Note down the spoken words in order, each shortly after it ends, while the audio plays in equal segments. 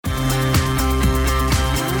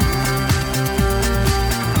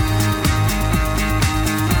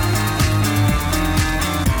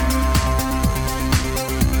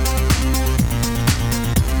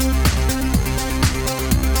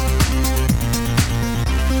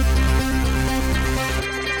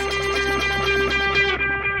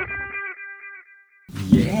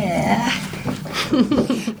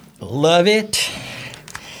Love it.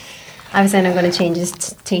 I was saying I'm going to change his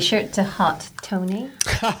t-shirt to Hot Tony.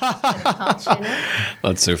 Hot tuna.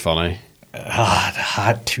 That's so funny.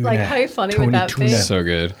 Hot tuna. Like, how funny would Tony that tuna. be? So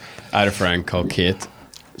good. I had a friend called Kate.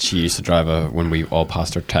 She used to drive when we all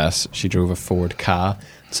passed our tests, she drove a Ford Ka.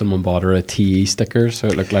 Someone bought her a TE sticker, so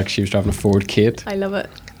it looked like she was driving a Ford Kate. I love it.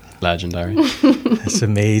 Legendary. That's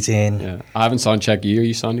amazing. Yeah. I haven't sound checked you. Are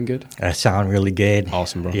you sounding good? I sound really good.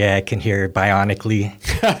 Awesome, bro. Yeah, I can hear it bionically.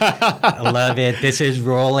 I love it. This is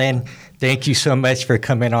Roland. Thank you so much for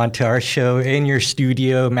coming on to our show in your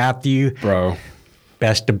studio, Matthew. Bro.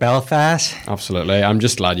 Best of Belfast. Absolutely. I'm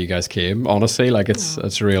just glad you guys came. Honestly, like it's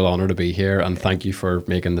a real honor to be here, and thank you for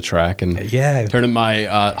making the trek and Yeah. turning my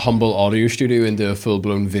humble audio studio into a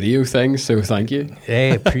full-blown video thing. So thank you.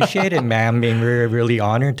 Hey, appreciate it, man. I mean, we're really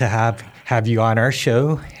honored to have you on our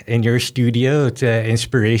show in your studio. It's an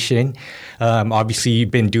inspiration. Obviously, you've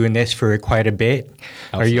been doing this for quite a bit.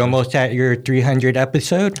 Are Absolutely. you almost at your 300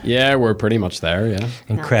 episode? Yeah, we're pretty much there. Yeah.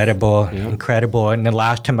 Incredible, Yeah. incredible. And the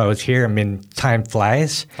last time I was here, I mean, time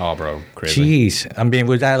flies. Oh, bro, crazy. Jeez, I mean,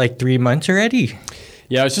 was that like 3 months already?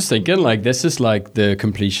 Yeah, I was just thinking, like, this is like the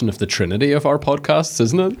completion of the trinity of our podcasts,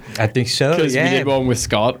 isn't it? I think so. Because Yeah. we did one with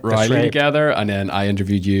Scott Riley right. together, and then I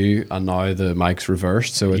interviewed you, and now the mic's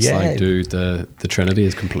reversed. So it's Yeah. like, dude, the trinity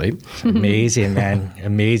is complete. Amazing, man.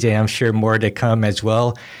 Amazing. I'm sure more to come as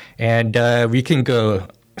well. And we can go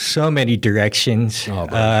so many directions. Oh,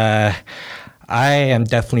 bro. I am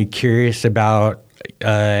definitely curious about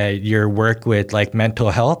your work with like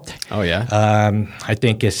mental health. Oh, yeah. I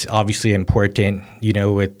think it's obviously important, you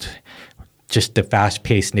know, with just the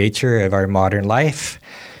fast-paced nature of our modern life.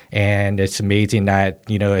 And it's amazing that,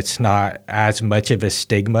 you know, it's not as much of a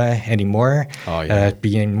stigma anymore. Oh, yeah.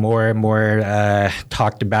 Being more and more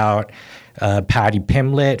talked about. Paddy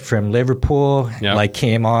Pimblett from Liverpool, Yep. like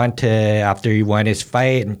came on to after he won his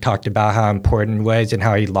fight and talked about how important it was and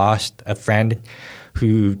how he lost a friend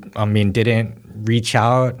who, I mean, didn't reach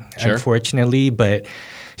out, Sure. unfortunately. But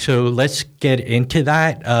so let's get into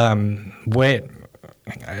that. What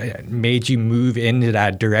made you move into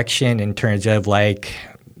that direction in terms of like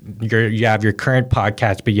you have your current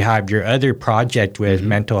podcast, but you have your other project with Mm-hmm.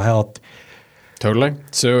 mental health? Totally.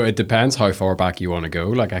 So it depends how far back you want to go.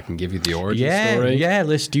 Like, I can give you the origin story. Yeah,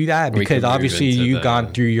 let's do that We because can move obviously into you've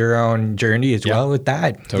gone through your own journey as Yeah. well with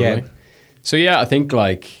that. Totally. Yeah. So yeah, I think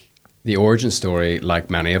like the origin story, like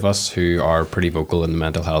many of us who are pretty vocal in the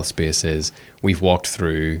mental health space, is we've walked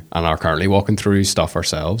through and are currently walking through stuff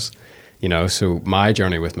ourselves. You know, so my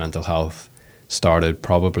journey with mental health started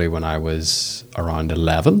probably when I was around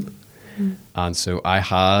 11. And so I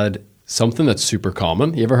had something that's super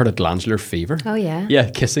common. You ever heard of glandular fever? Oh, yeah. Yeah,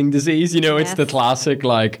 kissing disease. You know, it's Yes. the classic,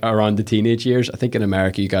 like, around the teenage years. I think in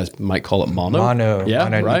America you guys might call it mono. Yeah,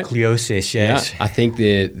 right. Mononucleosis, yes. Yeah, I think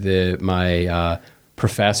my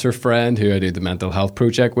professor friend who I do the mental health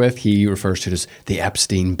project with, he refers to it as the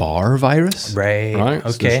Epstein-Barr virus. Right, Right. So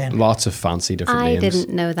okay. there's lots of fancy different I names. didn't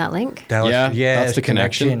know that link. That was, Yeah, that's it's the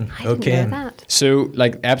connection. I didn't Okay. know that. So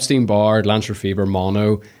like Epstein-Barr, glandular fever,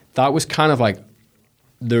 mono, that was kind of like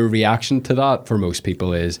the reaction to that for most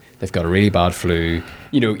people is they've got a really bad flu.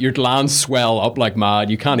 You know, your glands swell up like mad.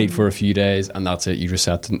 You can't eat for a few days and that's it. You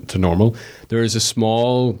reset to normal. There is a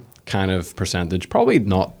small kind of percentage, probably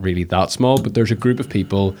not really that small, but there's a group of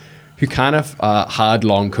people who kind of had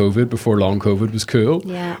long COVID before long COVID was cool,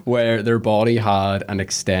 Yeah. where their body had an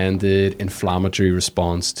extended inflammatory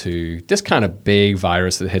response to this kind of big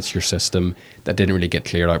virus that hits your system that didn't really get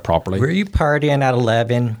cleared out properly. Were you partying at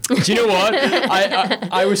 11? Do you know what?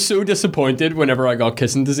 I was so disappointed whenever I got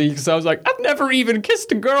kissing disease because I was like, I've never even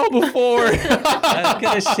kissed a girl before. I was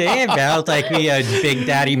going to say, man, I was like me, a Big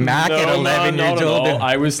Daddy Mac at 11 not years at old. all.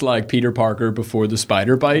 I was like Peter Parker before the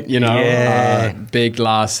spider bite, you know? Yeah. Big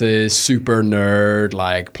glasses, super nerd,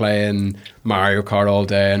 like playing Mario Kart all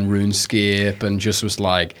day and RuneScape and just was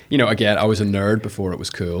like, you know, again, I was a nerd before it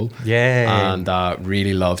was cool. Yeah. And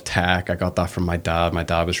really loved tech. I got that from my dad. My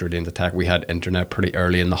dad was really into tech. We had internet pretty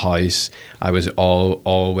early in the house. I was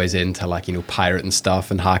always into like, you know, pirating stuff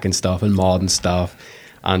and hacking stuff and modding stuff.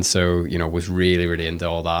 And so, you know, was really, really into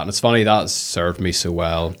all that. And it's funny, that served me so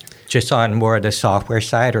well. Just on more of the software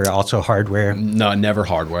side or also hardware? No, never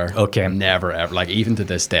hardware. Okay. Never, ever. Like, even to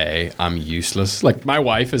this day, I'm useless. Like, my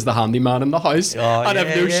wife is the handyman in the house. I'd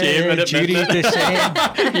have no shame in admitting Judy's it. the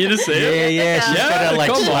same. You the same? Yeah, she's gonna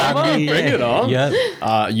like come slap on, man. me. Bring it on.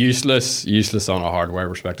 Yep. Useless on a hardware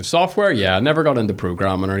perspective. Software, yeah, I never got into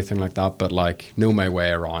programming or anything like that, but like, know my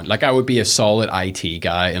way around. Like, I would be a solid IT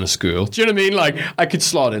guy in a school. Do you know what I mean? Like, I could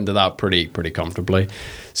slot into that pretty comfortably.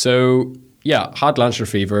 So, yeah, had glandular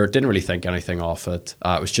fever, didn't really think anything of it.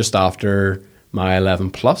 It was just after my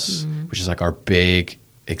 11 plus, which is like our big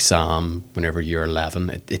exam whenever you're 11.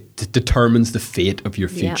 It determines the fate of your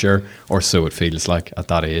future, or so it feels like at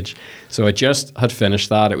that age. So I just had finished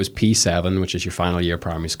that. It was P7, which is your final year of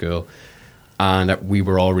primary school. And we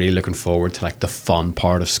were all really looking forward to like the fun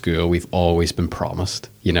part of school we've always been promised.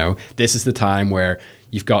 You know, this is the time where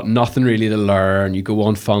you've got nothing really to learn. You go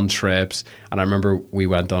on fun trips. And I remember we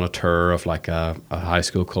went on a tour of like a high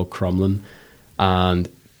school called Crumlin, and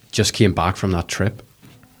just came back from that trip.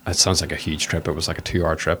 It sounds like a huge trip. It was like a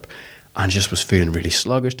 2-hour trip, and just was feeling really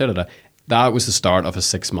sluggish. That was the start of a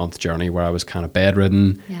 6-month journey where I was kind of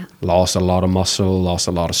bedridden, lost a lot of muscle, lost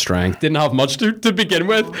a lot of strength, didn't have much to begin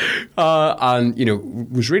with, and you know,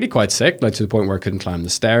 was really quite sick, like to the point where I couldn't climb the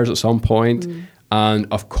stairs at some point. And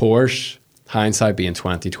of course, hindsight being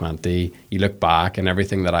 2020, you look back and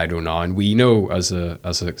everything that I do now, and we know as a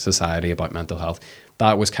society about mental health,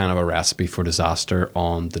 that was kind of a recipe for disaster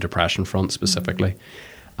on the depression front specifically.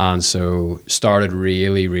 And so started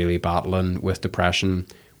really, really battling with depression.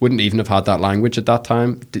 Wouldn't even have had that language at that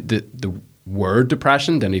time. The word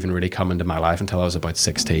depression didn't even really come into my life until I was about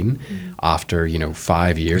 16, after,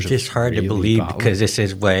 5 years. It's just hard to believe because this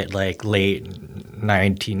is what, like late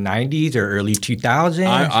 1990s or early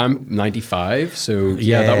 2000s? I'm 95, so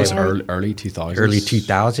that was early 2000s. Early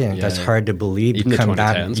 2000s. Yeah. That's hard to believe. Even the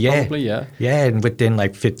 2010s, probably, Yeah, and within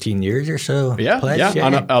like 15 years or so. Yeah.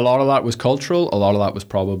 And a lot of that was cultural. A lot of that was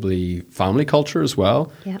probably family culture as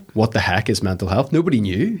well. Yeah. What the heck is mental health? Nobody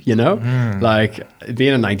knew, Like,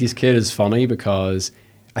 being a 90s kid is funny because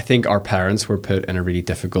I think our parents were put in a really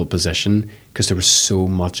difficult position because there was so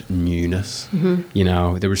much newness.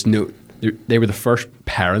 There was they were the first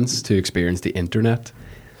parents to experience the internet.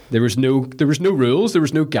 There was no rules, there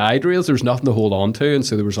was no guide rails, there was nothing to hold on to, and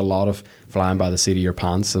so there was a lot of flying by the seat of your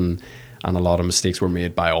pants, and a lot of mistakes were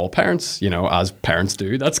made by all parents, as parents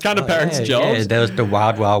do. That's kind of parents' jobs. Yeah, that was the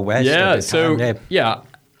wild, wild west. Yeah, at the so time.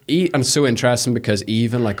 and it's so interesting because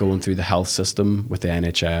even like going through the health system with the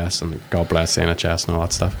NHS, and God bless the NHS and all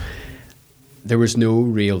that stuff, there was no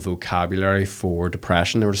real vocabulary for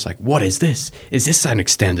depression. They were just like, what is this? Is this an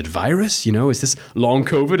extended virus? Is this long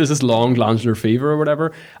COVID? Is this long glandular fever or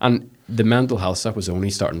whatever? And the mental health stuff was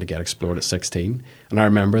only starting to get explored at 16. And I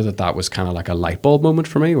remember that was kind of like a light bulb moment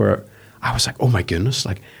for me where I was like, oh my goodness,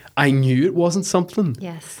 like I knew it wasn't something.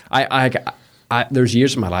 Yes. There's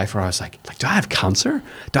years in my life where I was like, do I have cancer?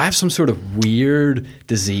 Do I have some sort of weird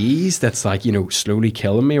disease that's like, slowly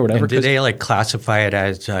killing me or whatever? And did they like classify it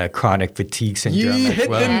as chronic fatigue syndrome? You hit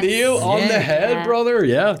the nail on the head, brother.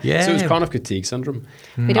 Yeah. Yeah. So it's chronic fatigue syndrome.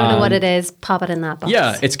 We don't know what it is. Pop it in that box.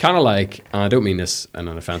 Yeah, it's kind of like, and I don't mean this in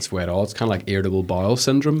an offensive way at all, it's kind of like irritable bowel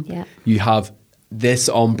syndrome. Yeah. You have this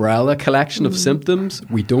umbrella collection of symptoms.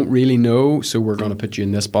 We don't really know, so we're going to put you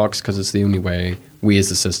in this box because it's the only way we as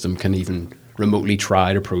the system can even remotely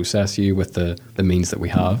try to process you with the means that we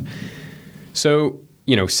have. So,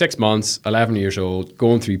 6 months, 11 years old,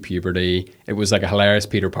 going through puberty. It was like a hilarious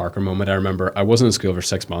Peter Parker moment. I remember I wasn't in school for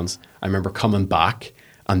 6 months. I remember coming back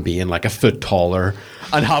and being like a foot taller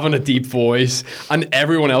and having a deep voice, and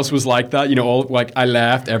everyone else was like that. I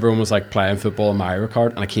left, everyone was like playing football in Mario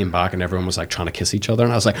Kart, and I came back and everyone was like trying to kiss each other,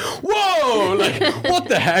 and I was like, whoa, like what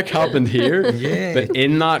the heck happened here? Yeah. But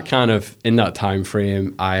in that time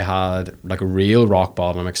frame, I had like a real rock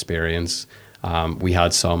bottom experience. We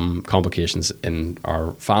had some complications in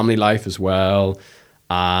our family life as well,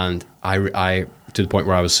 and I to the point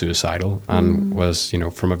where I was suicidal and was,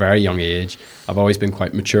 from a very young age, I've always been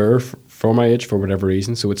quite mature for my age for whatever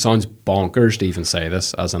reason. So it sounds bonkers to even say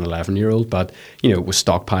this as an 11-year-old, but, was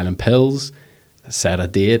stockpiling pills, set a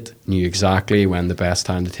date, knew exactly when the best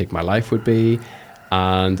time to take my life would be,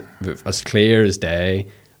 and as clear as day.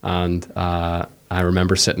 And I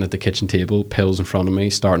remember sitting at the kitchen table, pills in front of me,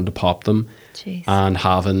 starting to pop them. Jeez. And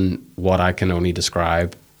having what I can only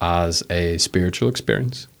describe as a spiritual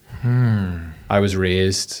experience. I was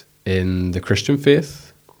raised in the Christian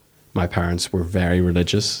faith. My parents were very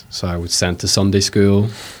religious, so I was sent to Sunday school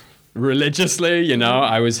religiously.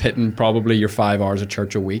 I was hitting probably your 5 hours of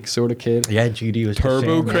church a week sort of kid. Yeah, Judy was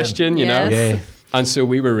turbo Christian, know. Yeah. And so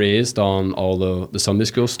we were raised on all the Sunday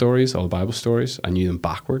school stories, all the Bible stories. I knew them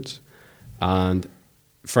backwards. And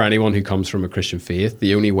for anyone who comes from a Christian faith,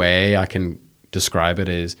 the only way I can describe it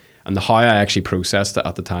is, and how I actually processed it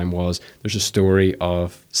at the time was, there's a story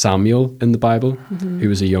of Samuel in the Bible, who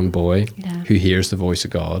was a young boy who hears the voice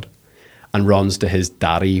of God and runs to his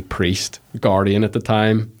daddy priest, guardian at the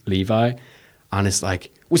time, Levi, and is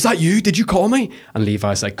like, was that you? Did you call me? And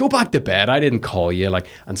Levi's like, go back to bed. I didn't call you.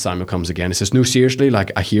 And Samuel comes again and says, no, seriously,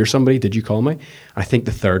 I hear somebody. Did you call me? And I think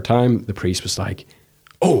the third time the priest was like,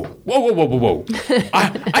 oh, whoa.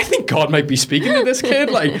 I think God might be speaking to this kid.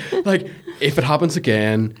 Like if it happens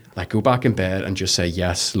again, like go back in bed and just say,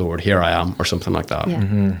 yes, Lord, here I am, or something like that.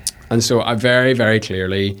 Yeah. And so I very, very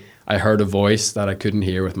clearly, I heard a voice that I couldn't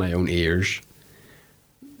hear with my own ears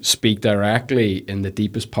speak directly in the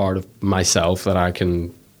deepest part of myself that I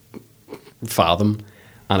can fathom.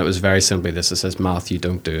 And it was very simply this. It says, Matthew,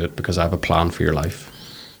 don't do it because I have a plan for your life.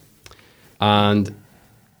 And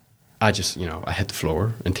I just, I hit the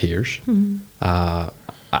floor in tears. I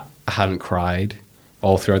hadn't cried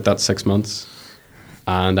all throughout that 6 months.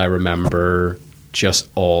 And I remember just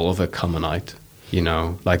all of it coming out,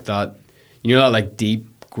 like that, that like deep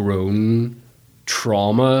groan,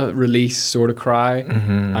 trauma release sort of cry.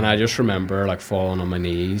 And I just remember like falling on my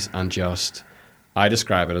knees and I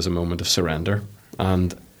describe it as a moment of surrender.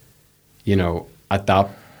 And, at that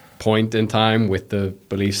point in time with the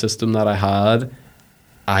belief system that I had,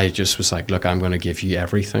 I just was like, look, I'm going to give you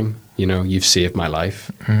everything. You've saved my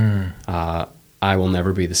life. I will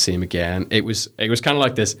never be the same again. It was kind of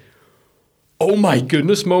like this, oh my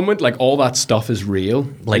goodness moment. Like all that stuff is real.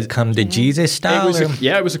 Like come to Jesus style?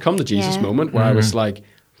 It was a come to Jesus moment where I was like,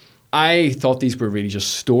 I thought these were really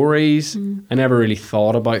just stories. I never really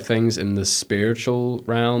thought about things in the spiritual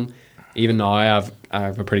realm. Even now I have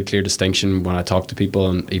a pretty clear distinction when I talk to people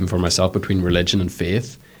and even for myself between religion and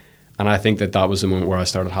faith. And I think that was the moment where I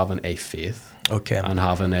started having a faith. Okay. And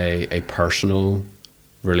having a personal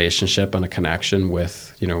relationship and a connection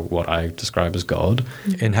with, what I describe as God.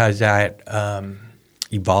 And has that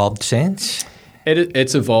evolved since?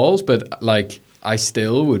 It's evolved, but like I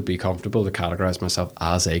still would be comfortable to categorize myself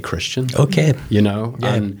as a Christian. Okay. Yeah.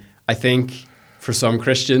 And I think for some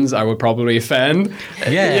Christians, I would probably offend.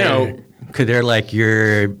 Yeah. Because they're like,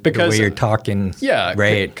 the way you're talking. Yeah.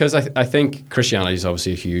 Right. Because I think Christianity is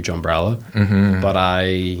obviously a huge umbrella. But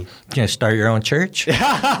You gonna start your own church?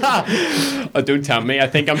 Oh, don't tempt me. I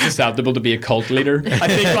think I'm susceptible to be a cult leader. I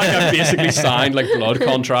think like I've basically signed like blood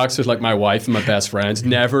contracts with like my wife and my best friends.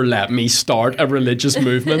 Never let me start a religious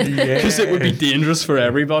movement because it would be dangerous for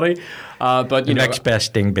everybody. But next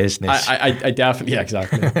best thing business. I definitely, yeah,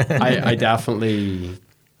 exactly. I definitely,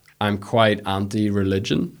 I'm quite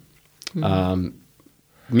anti-religion,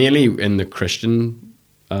 mainly in the Christian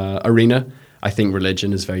arena. I think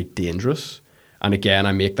religion is very dangerous. And again,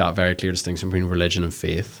 I make that very clear distinction between religion and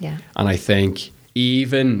faith. Yeah. And I think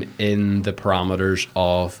even in the parameters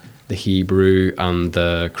of the Hebrew and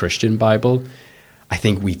the Christian Bible, I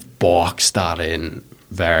think we've boxed that in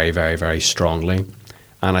very, very, very strongly.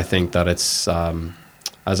 And I think that it's, I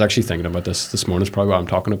was actually thinking about this morning, is probably why I'm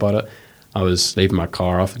talking about it. I was leaving my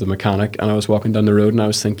car off at the mechanic and I was walking down the road and I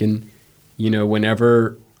was thinking,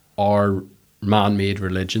 whenever our man-made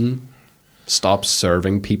religion stops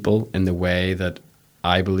serving people in the way that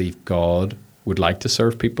I believe God would like to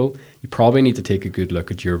serve people, you probably need to take a good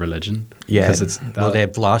look at your religion. Yeah. Well,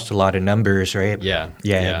 they've lost a lot of numbers, right? Yeah.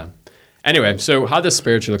 Anyway, so had this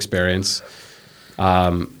spiritual experience.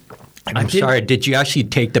 I'm sorry, did you actually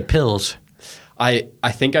take the pills? I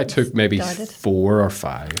think I took maybe 4 or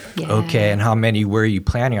 5. Yeah. Okay, and how many were you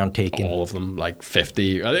planning on taking? All of them, like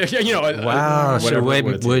 50. Wow, so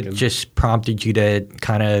what just prompted you to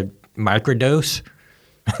kind of microdose?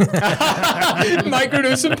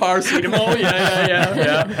 Microdose some paracetamol,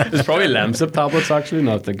 yeah. There's probably Lemsip tablets actually,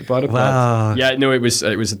 now that I think about it. Wow. But yeah, no, it was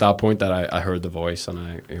at that point that I heard the voice and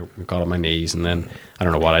I got on my knees and then I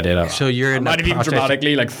don't know what I did. So you're I might have even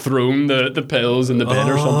dramatically like thrown the pills in the bin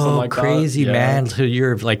or something like crazy, that. man. So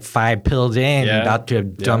you're like 5 pills in, about to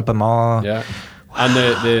dump them all. Yeah. Wow.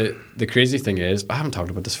 And the crazy thing is, I haven't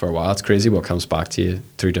talked about this for a while. It's crazy what comes back to you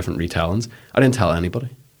through different retellings. I didn't tell anybody.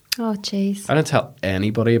 Oh, jeez. I didn't tell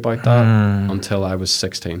anybody about that until I was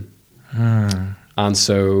 16. And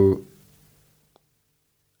so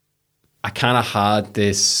I kind of had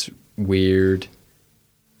this weird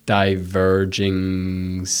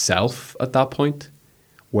diverging self at that point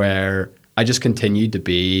where I just continued to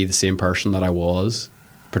be the same person that I was,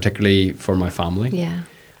 particularly for my family. Yeah.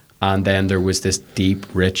 And then there was this deep,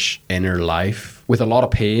 rich inner life with a lot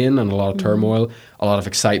of pain and a lot of turmoil, a lot of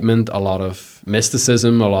excitement, a lot of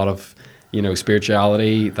mysticism, a lot of,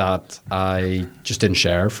 spirituality that I just didn't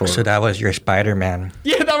share for. So that was your Spider-Man.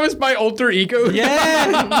 Yeah, that was my alter ego.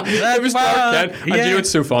 Yeah. It was Clark Kent. And you know what's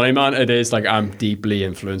so funny, man? It is like I'm deeply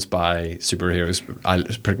influenced by superheroes,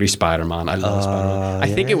 particularly Spider-Man. I love Spider-Man. I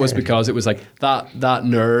think it was because it was like that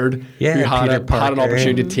nerd who had an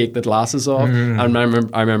opportunity to take the glasses off. And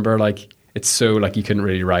I remember like, it's so like you couldn't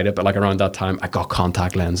really write it, but like around that time I got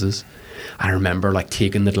contact lenses. I remember like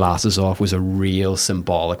taking the glasses off was a real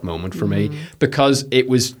symbolic moment for me, because it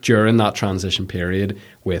was during that transition period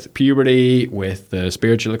with puberty, with the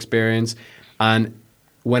spiritual experience. And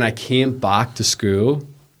when I came back to school,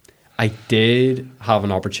 I did have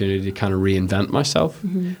an opportunity to kind of reinvent myself.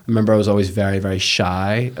 I remember I was always very, very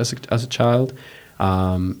shy as a child.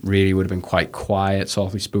 Really would have been quite quiet,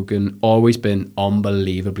 softly spoken, always been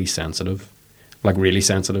unbelievably sensitive, like really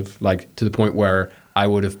sensitive, like to the point where I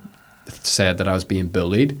would have said that I was being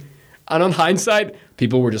bullied. And on hindsight,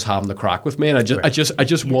 people were just having the crack with me, and I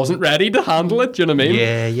just wasn't ready to handle it. Do you know what I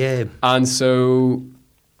mean? Yeah. And so,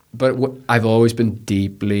 but I've always been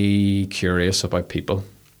deeply curious about people.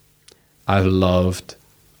 I've loved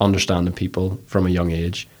understanding people from a young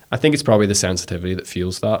age. I think it's probably the sensitivity that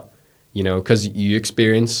fuels that, you know, because you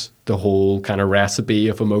experience the whole kind of recipe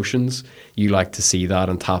of emotions. You like to see that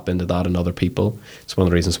and tap into that in other people. It's one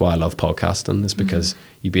of the reasons why I love podcasting, is because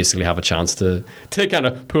you basically have a chance to kind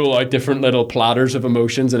of pull out different little platters of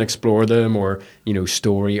emotions and explore them, or, you know,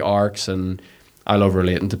 story arcs. And I love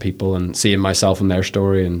relating to people and seeing myself in their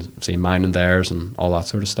story and seeing mine in theirs and all that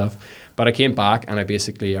sort of stuff. But I came back and I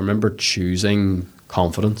remember choosing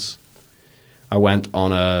confidence. I went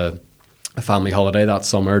on a family holiday that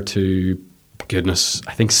summer to, goodness,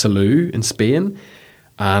 I think Salou in Spain.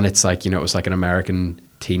 And it's like, you know, it was like an American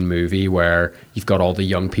teen movie where you've got all the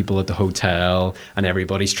young people at the hotel and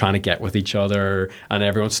everybody's trying to get with each other and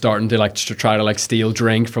everyone's starting to like to try to like steal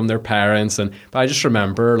drink from their parents. But I just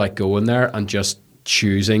remember like going there and just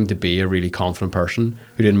choosing to be a really confident person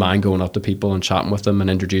who didn't mind going up to people and chatting with them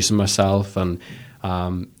and introducing myself. And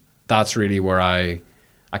that's really where I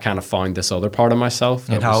kind of found this other part of myself.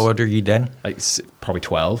 And how old are you then? Like probably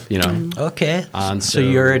 12, you know. Okay. And so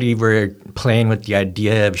you already were playing with the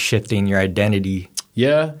idea of shifting your identity.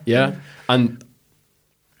 Yeah. And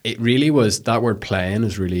it really was, that word playing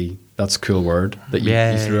is really, that's a cool word that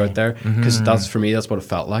you threw out there. Because that's, for me, that's what it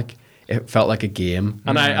felt like. It felt like a game.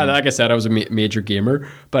 And I, like I said, I was a major gamer,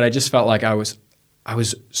 but I just felt like I was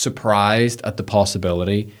surprised at the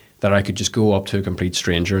possibility that I could just go up to a complete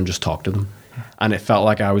stranger and just talk to them. And it felt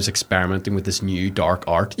like I was experimenting with this new dark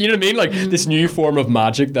art. You know what I mean? Like this new form of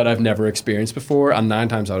magic that I've never experienced before. And 9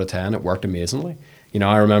 times out of 10, it worked amazingly. You know,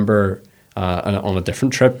 I remember on a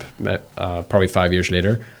different trip, probably 5 years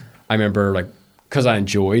later, I remember like, because I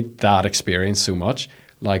enjoyed that experience so much,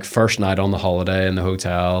 like first night on the holiday in the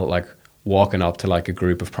hotel, like walking up to like a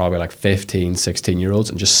group of probably like 15, 16-year-olds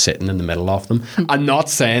and just sitting in the middle of them and not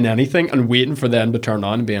saying anything and waiting for them to turn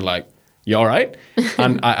on and being like, you all right?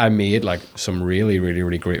 And I made like some really, really,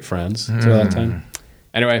 really great friends through that time.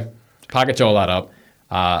 Anyway, package all that up.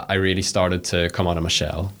 I really started to come out of my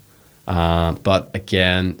shell. But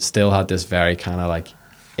again, still had this very kind of like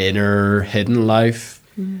inner hidden life.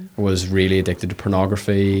 Was really addicted to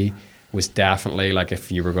pornography. Was definitely, like,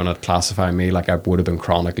 if you were going to classify me, like I would have been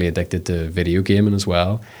chronically addicted to video gaming as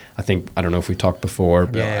well. I think, I don't know if we talked before,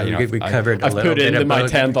 but we covered I've put into my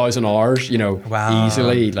 10,000 hours, you know,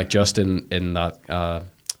 easily, like just in that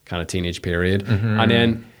kind of teenage period. And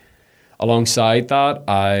then alongside that,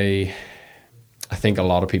 I think a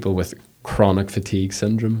lot of people with chronic fatigue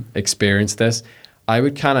syndrome experience this. I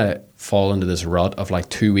would kind of fall into this rut of like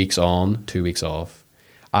 2 weeks on, 2 weeks off.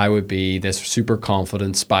 I would be this super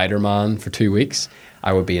confident Spider-Man for 2 weeks.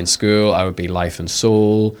 I would be in school. I would be life and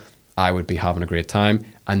soul. I would be having a great time.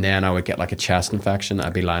 And then I would get like a chest infection.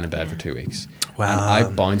 I'd be lying in bed for 2 weeks. Wow. And I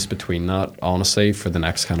bounced between that, honestly, for the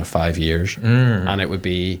next kind of 5 years. And it would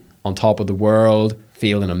be on top of the world,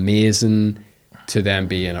 feeling amazing, to then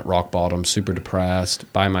being at rock bottom, super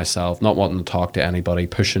depressed, by myself, not wanting to talk to anybody,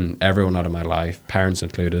 pushing everyone out of my life, parents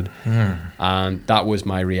included. And that was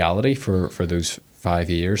my reality for those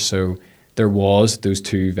 5 years. So there was those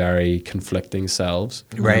two very conflicting selves.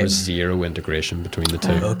 Right. There was zero integration between the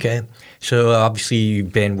two. Okay. So obviously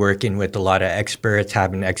you've been working with a lot of experts,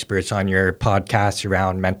 having experts on your podcast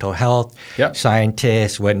around mental health,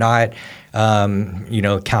 scientists, whatnot, you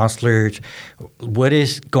know, counselors. What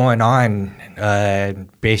is going on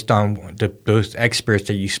based on those experts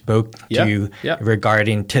that you spoke to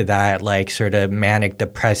regarding to that, like, sort of manic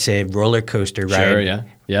depressive roller coaster ride? Sure,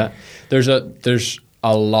 yeah. There's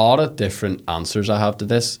a lot of different answers I have to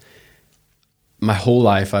this. My whole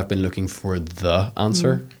life I've been looking for the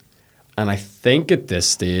answer. And I think at this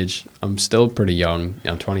stage, I'm still pretty young,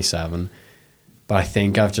 I'm 27, but I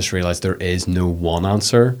think I've just realized there is no one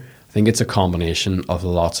answer. I think it's a combination of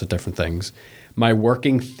lots of different things. My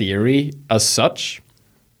working theory as such,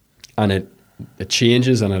 and it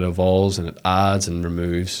changes and it evolves and it adds and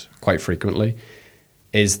removes quite frequently,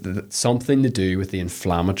 is something to do with the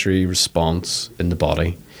inflammatory response in the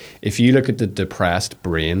body. If you look at the depressed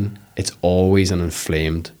brain, it's always an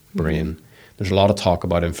inflamed brain. There's a lot of talk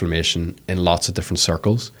about inflammation in lots of different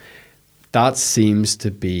circles. That seems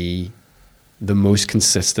to be the most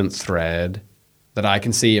consistent thread that I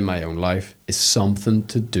can see in my own life, is something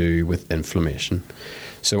to do with inflammation.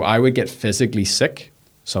 So I would get physically sick,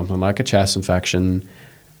 something like a chest infection,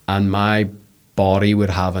 and my body would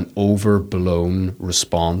have an overblown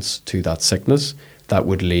response to that sickness that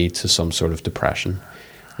would lead to some sort of depression.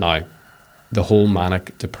 Now, the whole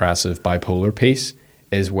manic depressive bipolar piece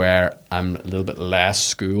is where I'm a little bit less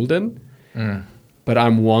schooled in. But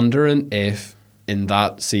I'm wondering if in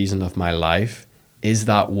that season of my life, is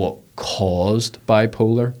that what caused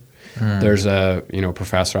bipolar? There's a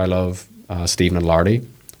professor I love, Stephen Lardy,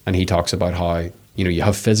 and he talks about how you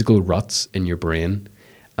have physical ruts in your brain,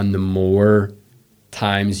 and the more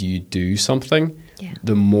times you do something,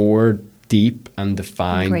 the more deep and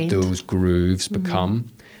defined Ingrained. those grooves become.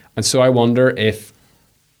 And so I wonder if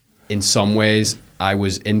in some ways I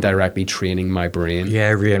was indirectly training my brain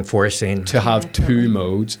Reinforcing. to have two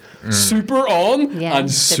modes, super on Yeah,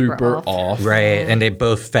 and super super off. off. Right, and they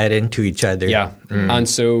both fed into each other. Yeah. And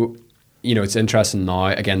so, it's interesting now.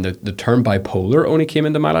 Again, the term bipolar only came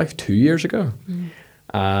into my life 2 years ago,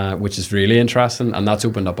 which is really interesting. And that's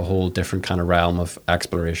opened up a whole different kind of realm of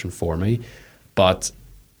exploration for me. But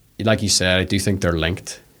like you said, I do think they're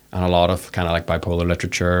linked. And a lot of kind of like bipolar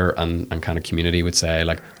literature and kind of community would say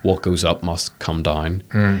like what goes up must come down.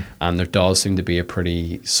 And there does seem to be a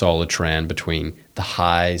pretty solid trend between the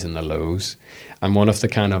highs and the lows. And one of the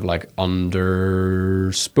kind of like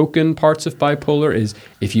underspoken parts of bipolar is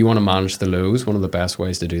if you want to manage the lows, one of the best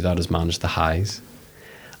ways to do that is manage the highs.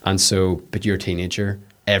 And so, but you're a teenager.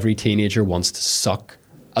 Every teenager wants to suck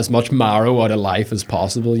as much marrow out of life as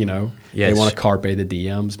possible, Yes. They want to carpe the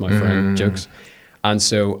diems, my friend jokes. And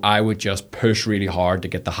so I would just push really hard to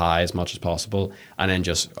get the high as much as possible. And then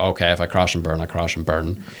just, okay, if I crash and burn, I crash and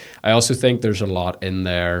burn. I also think there's a lot in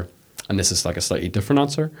there, and this is like a slightly different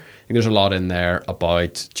answer. I think there's a lot in there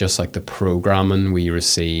about just like the programming we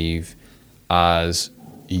receive as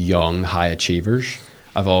young high achievers.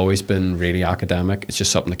 I've always been really academic. It's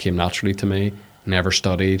just something that came naturally to me. Never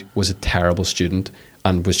studied, was a terrible student,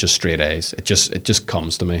 and was just straight A's. It just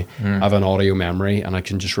comes to me. I have an audio memory, and I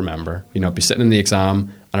can just remember. I'd be sitting in the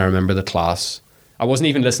exam, and I remember the class. I wasn't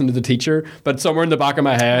even listening to the teacher, but somewhere in the back of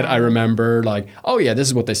my head, I remember like, oh yeah, this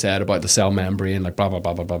is what they said about the cell membrane, like blah, blah,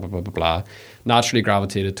 blah, blah, blah, blah, blah, blah, blah. Naturally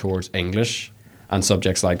gravitated towards English and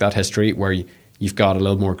subjects like that, history, where you've got a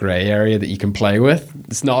little more grey area that you can play with.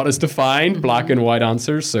 It's not as defined, black and white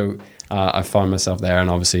answers, so I found myself there, and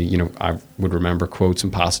obviously, I would remember quotes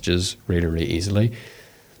and passages really, really easily.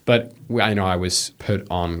 But I know I was put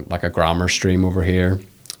on like a grammar stream over here,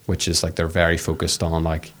 which is like they're very focused on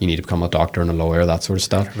like you need to become a doctor and a lawyer, that sort of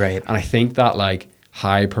stuff. Right. And I think that like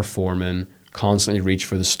high performing, constantly reach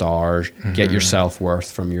for the stars, get your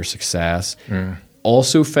self-worth from your success,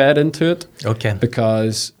 also fed into it. Okay.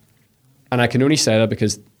 Because, and I can only say that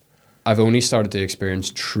because I've only started to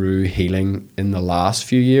experience true healing in the last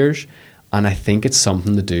few years. And I think it's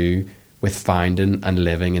something to do with finding and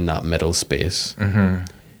living in that middle space.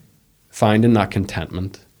 Finding that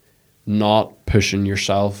contentment, not pushing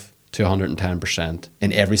yourself to 110%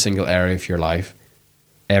 in every single area of your life,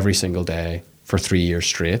 every single day for 3 years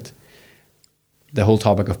straight. The whole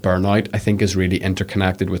topic of burnout, I think, is really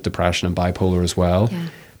interconnected with depression and bipolar as well. Yeah.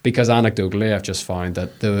 Because anecdotally, I've just found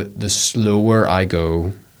that the slower I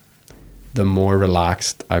go, the more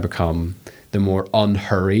relaxed I become, the more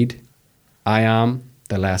unhurried I am,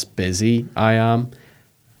 the less busy I am,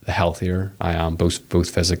 the healthier I am, both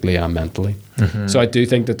physically and mentally. So I do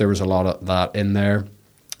think that there was a lot of that in there.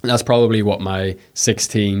 And that's probably what my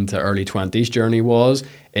 16 to early 20s journey was.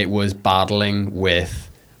 It was battling with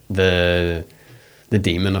the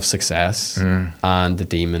demon of success and the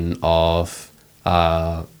demon of,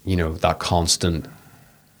 that constant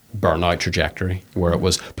burnout trajectory where it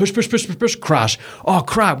was push, crash. Oh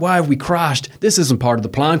crap, why have we crashed? This isn't part of the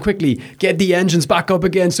plan. Quickly, get the engines back up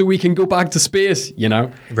again so we can go back to space,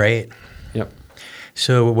 Right. Yep.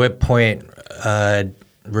 So at what point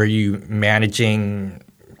were you managing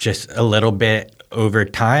just a little bit over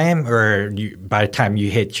time, or by the time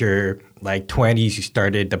you hit your 20s, you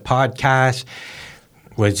started the podcast?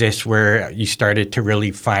 Was this where you started to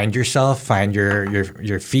really find yourself, find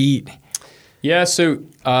your feet? Yeah, so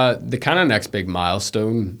the kind of next big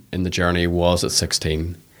milestone in the journey was at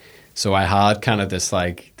 16. So I had kind of this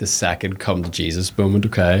the second come to Jesus moment,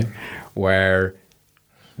 okay, where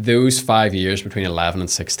those 5 years between 11 and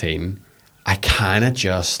 16, I kind of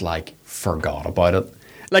just forgot about it.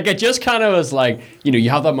 Like, it just kind of was like, you know, you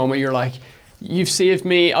have that moment, you're like, you've saved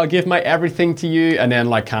me, I'll give my everything to you. And then,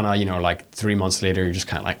 like, kind of, you know, like 3 months later, you're just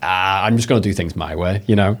kind of like, I'm just going to do things my way,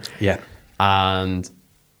 you know? Yeah. And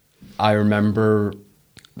I remember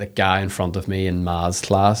the guy in front of me in maths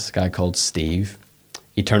class, a guy called Steve.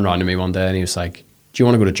 He turned around to me one day and he was like, do you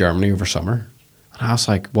want to go to Germany over summer? And I was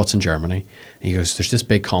like, what's in Germany? And he goes, there's this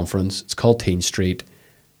big conference. It's called Teen Street.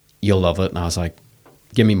 You'll love it. And I was like,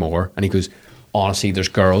 give me more. And he goes, honestly, there's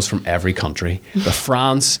girls from every country. The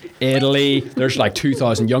France, Italy, there's like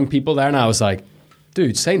 2,000 young people there. And I was like,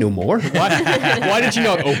 dude, say no more. Why did you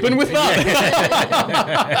not open with that?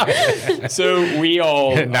 So we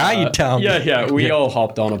all... Now you tell me. Yeah, we all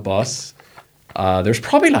hopped on a bus. There's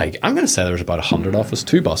probably like, I'm going to say there was about 100 of us,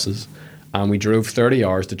 2 buses. And we drove 30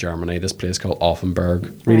 hours to Germany, this place called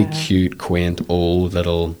Offenburg. Really cute, quaint, old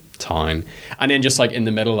little town. And then just like in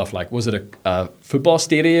the middle of like, was it a football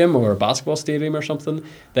stadium or a basketball stadium or something?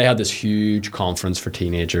 They had this huge conference for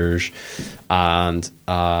teenagers. And,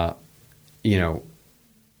 you know,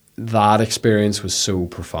 that experience was so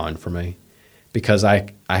profound for me because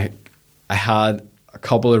I had a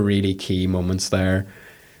couple of really key moments there.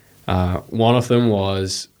 One of them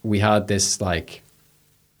was we had this like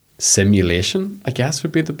simulation, I guess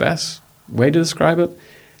would be the best way to describe it,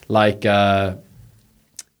 like a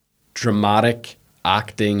dramatic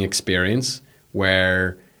acting experience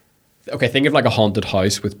where, okay, think of like a haunted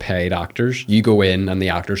house with paid actors. You go in and the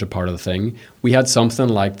actors are part of the thing. We had something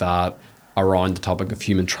like that around the topic of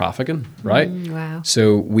human trafficking, right? Wow.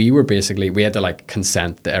 So we had to like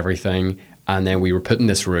consent to everything, and then we were put in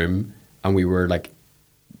this room and we were like,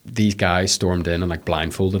 these guys stormed in and like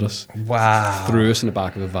blindfolded us. Wow. Threw us in the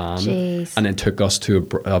back of a van. Jeez. And then took us to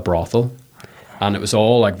a brothel. And it was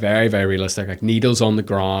all like very, very realistic, like needles on the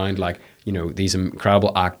ground, like, you know, these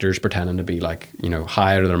incredible actors pretending to be like, you know,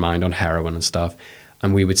 high out of their mind on heroin and stuff.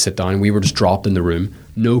 And we would sit down, we were just dropped in the room,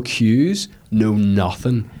 no cues, no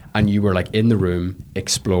nothing. And you were like in the room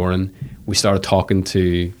exploring. We started talking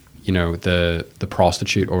to, you know, the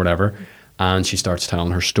prostitute or whatever. And she starts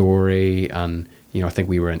telling her story. And, you know, I think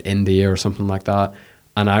we were in India or something like that.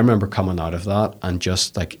 And I remember coming out of that and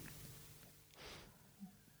just like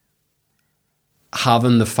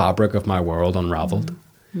having the fabric of my world unraveled.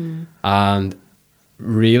 And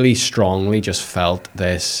really strongly just felt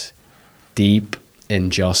this deep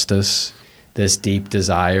injustice, this deep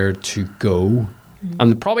desire to go.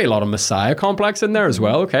 And probably a lot of Messiah complex in there as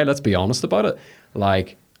well. Okay, let's be honest about it.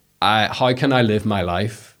 Like, how can I live my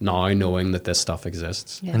life now knowing that this stuff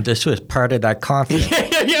exists? And this was part of that conference.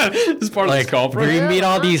 Yeah, this is part of this conference. Where you meet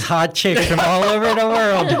all these hot chicks from all over the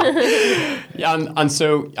world. Yeah, and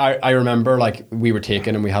so I remember like we were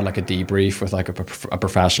taken and we had like a debrief with like a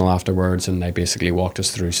professional afterwards, and they basically walked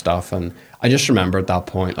us through stuff. And I just remember at that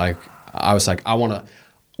point, like I was like,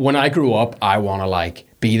 when I grew up, I want to like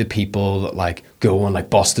be the people that like go and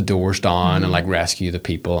like bust the doors down and like rescue the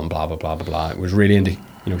people and blah, blah, blah, blah, blah. It was really into, you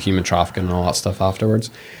know, human trafficking and all that stuff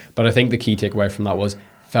afterwards. But I think the key takeaway from that was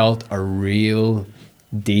felt a real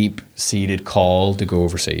deep-seated call to go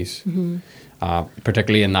overseas,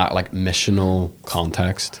 particularly in that like missional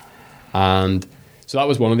context. And so that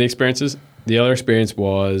was one of the experiences. The other experience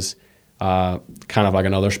was kind of like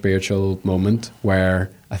another spiritual moment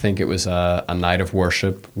where I think it was a night of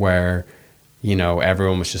worship where, you know,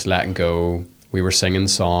 everyone was just letting go. We were singing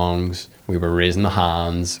songs, we were raising the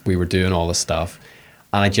hands, we were doing all this stuff.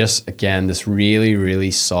 And I just, again, this really,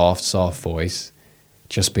 really soft voice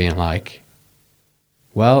just being like,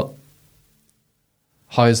 well,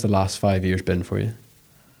 how's the last 5 years been for you?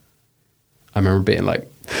 I remember being like,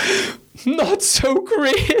 not so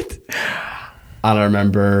great. And I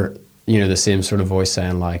remember, you know, the same sort of voice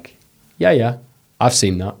saying like, yeah, I've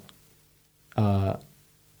seen that.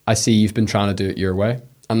 I see you've been trying to do it your way,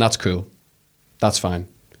 and that's cool. That's fine.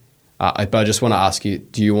 But I just want to ask you,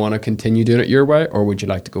 do you want to continue doing it your way, or would you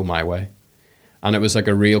like to go my way? And it was like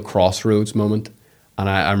a real crossroads moment. And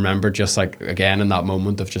I remember just like, again, in that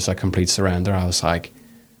moment of just like complete surrender, I was like,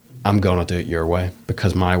 I'm going to do it your way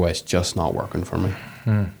because my way is just not working for me.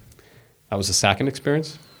 That was the second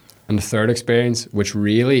experience. And the third experience, which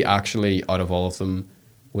really actually out of all of them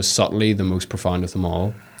was subtly the most profound of them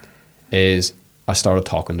all, is I started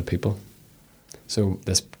talking to people. So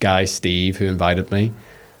this guy, Steve, who invited me,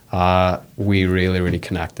 we really, really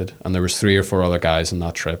connected. And there was 3 or 4 other guys on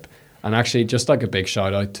that trip. And actually just like a big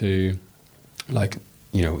shout out to like,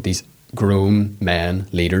 you know, these grown men,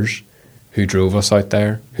 leaders who drove us out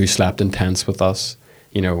there, who slept in tents with us,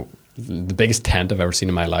 you know, the biggest tent I've ever seen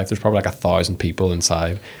in my life. There's probably like 1,000 people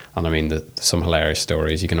inside. And I mean, some hilarious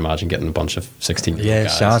stories. You can imagine getting a bunch of 16-year-old Yeah, it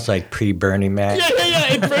guys. sounds like pre-Burning Man.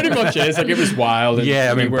 Yeah, it pretty much is. Like, it was wild. And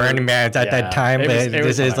Yeah, I we mean, were- Burning Man's at that time, it but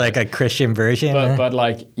was this is like a Christian version. But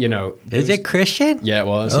like, you know. Is it Christian? Yeah, it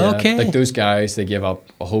was. Yeah. Okay. Like, those guys, they gave up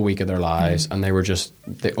a whole week of their lives, and they were just,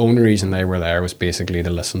 the only reason they were there was basically to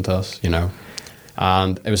listen to us, you know.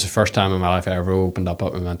 And it was the first time in my life I ever opened up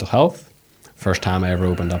about my mental health. First time I ever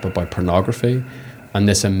opened up about pornography. And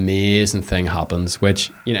this amazing thing happens,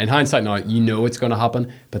 which, you know, in hindsight now, you know it's going to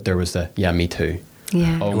happen, but there was me too.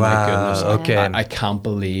 Yeah. Oh Wow, my goodness. okay. I can't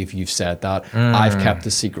believe you've said that. I've kept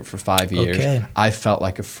the secret for 5 years. Okay. I felt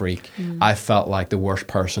like a freak. I felt like the worst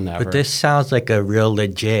person ever. But this sounds like a real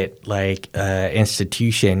legit like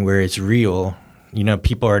institution where it's real. You know,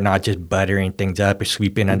 people are not just buttering things up or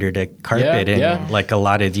sweeping under the carpet, yeah. like a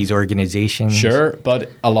lot of these organizations. Sure, but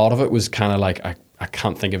a lot of it was kind of like, I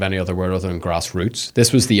can't think of any other word other than grassroots.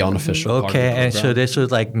 This was the unofficial part of the Okay, and so program. this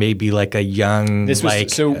was like maybe like a young, This was like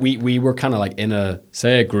so we were kind of like in a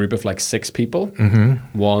group of like 6 people,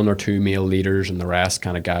 1 or 2 male leaders, and the rest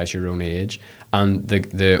kind of guys your own age. And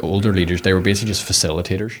the older leaders, they were basically just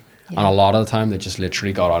facilitators. And a lot of the time, they just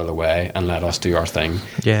literally got out of the way and let us do our thing.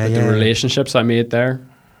 Yeah, But yeah. the relationships I made there,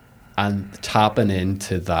 and tapping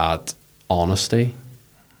into that honesty,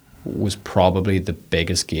 was probably the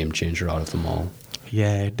biggest game changer out of them all.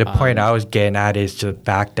 Yeah, the point I was getting at is the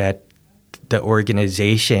fact that the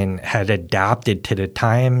organization had adapted to the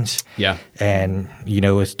times. Yeah. And, you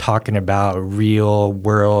know, was talking about real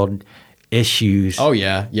world issues. Oh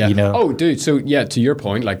yeah. You know? Oh, dude. So yeah, to your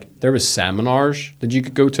point, like there was seminars that you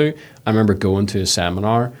could go to. I remember going to a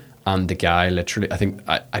seminar, and the guy literally,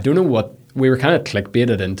 I don't know what, we were kind of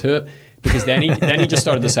clickbaited into it. Because then he just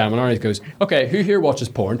started the seminar and he goes, okay, who here watches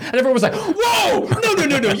porn? And everyone was like, whoa,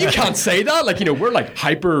 no, you can't say that. Like, you know, we're like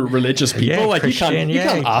hyper religious people. Yeah, like Christian, you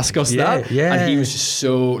can't yeah. ask us Yeah, that. yeah. And he was just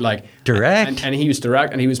so like Direct. and he was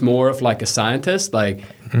direct, and he was more of like a scientist. Like,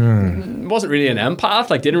 wasn't really an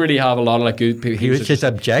empath. Like, didn't really have a lot of like good people. He was just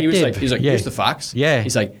objective. He was like, Yeah. here's the facts. Yeah.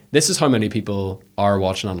 He's like, this is how many people are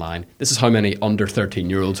watching online. This is how many under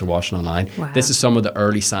 13-year-olds are watching online. Wow. This is some of the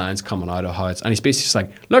early signs coming out of how it's. And he's basically just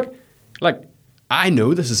like, look, like, I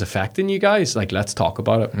know this is affecting you guys. Like, let's talk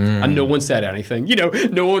about it. And no one said anything. You know,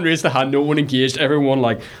 no one raised a hand. No one engaged. Everyone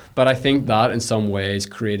like. But I think that in some ways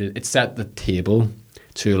it set the table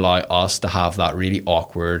to allow us to have that really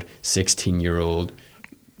awkward 16-year-old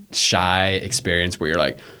shy experience where you're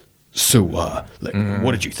like, so what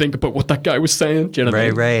did you think about what that guy was saying? Do you know what I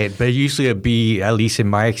mean? Right. But usually it'd be, at least in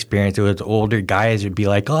my experience, it was older guys would be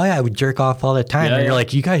like, oh yeah, I would jerk off all the time. Yeah, and yeah. you're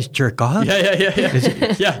like, you guys jerk off?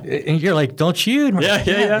 Yeah. Yeah. And you're like, don't you? And we're like,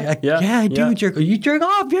 Yeah. I do Yeah. jerk. You jerk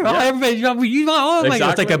off. Yeah. Everybody, oh my God. It's like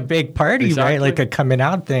Exactly. a big party, Exactly. right? Like a coming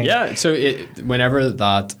out thing. Yeah. So whenever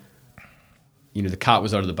that, you know, the cat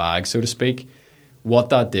was out of the bag, so to speak, what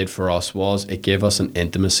that did for us was it gave us an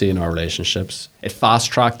intimacy in our relationships. It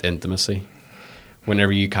fast-tracked intimacy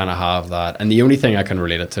whenever you kind of have that. And the only thing I can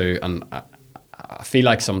relate it to, and I feel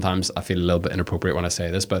like sometimes I feel a little bit inappropriate when I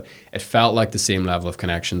say this, but it felt like the same level of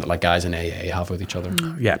connection that like guys in AA have with each other.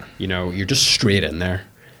 Yeah. You know, you're just straight in there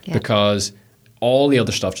Yeah. because all the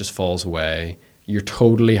other stuff just falls away. You're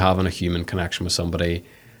totally having a human connection with somebody.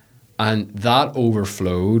 And that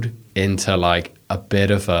overflowed into like a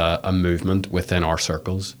bit of a movement within our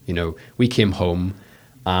circles. You know, we came home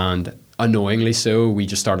and annoyingly so, we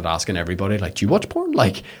just started asking everybody, like, do you watch porn?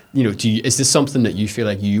 Like, you know, is this something that you feel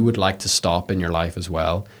like you would like to stop in your life as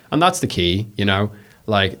well? And that's the key, you know,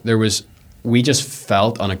 like we just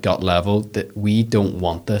felt on a gut level that we don't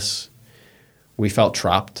want this. We felt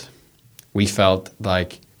trapped. We felt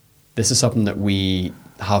like this is something that we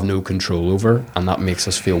have no control over, and that makes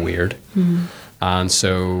us feel weird. And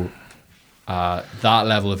so that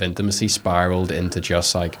level of intimacy spiraled into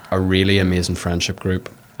just like a really amazing friendship group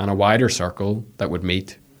and a wider circle that would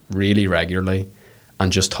meet really regularly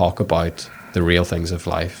and just talk about the real things of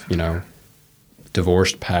life, you know,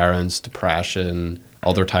 divorced parents, depression,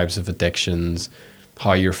 other types of addictions,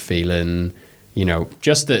 how you're feeling, you know,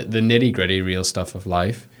 just the nitty gritty real stuff of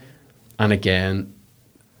life. And again,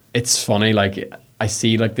 it's funny, like I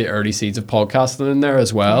see like the early seeds of podcasting in there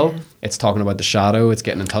as well. Yeah. It's talking about the shadow. It's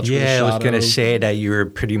getting in touch with the shadow. Yeah, I was going to say that you were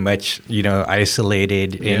pretty much, you know,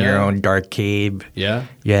 isolated in your own dark cave. Yeah.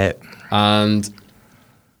 Yeah. And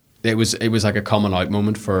it was like a coming out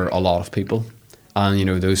moment for a lot of people. And, you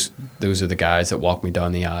know, those are the guys that walk me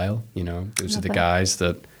down the aisle. You know, those are the guys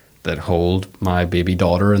that hold my baby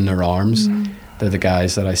daughter in their arms. They're the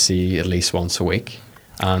guys that I see at least once a week.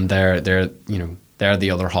 And they're you know, they're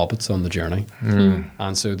the other hobbits on the journey.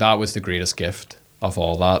 And so that was the greatest gift of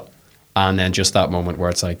all that. And then just that moment where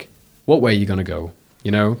it's like, what way are you going to go?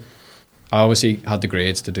 You know, I obviously had the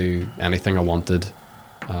grades to do anything I wanted.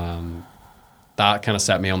 That kind of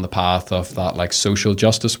set me on the path of that like social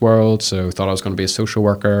justice world. So thought I was going to be a social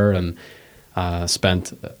worker, and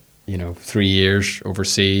spent, 3 years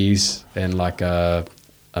overseas in like a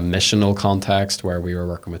missional context where we were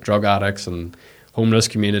working with drug addicts and homeless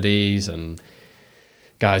communities and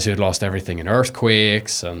guys who had lost everything in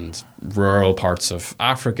earthquakes and rural parts of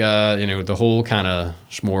Africa, the whole kind of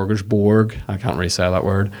smorgasbord. I can't really say that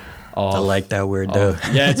word. I like that word, though.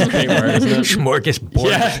 Yeah, it's a great word, isn't it? Smorgasbord.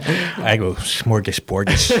 Yeah. I go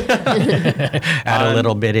smorgasborgus. Add a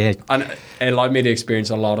little bit in. And it allowed me to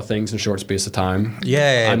experience a lot of things in a short space of time.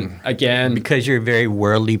 Yeah. And again, because you're very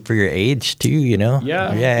worldly for your age, too,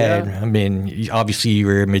 Yeah. I mean, obviously, you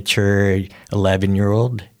were a mature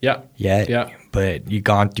 11-year-old. Yeah. Yeah. But you've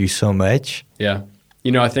gone through so much. Yeah.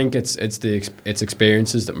 I think it's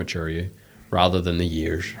experiences that mature you rather than the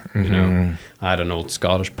years. I had an old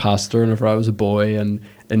Scottish pastor whenever I was a boy, and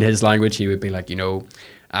in his language he would be like,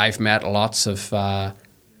 I've met lots of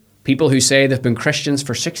people who say they've been Christians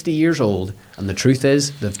for 60 years old, and the truth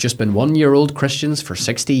is they've just been 1-year-old Christians for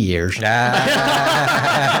 60 years. That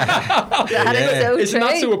is so Isn't true.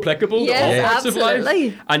 that so applicable to all parts of absolutely.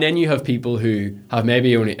 life? And then you have people who have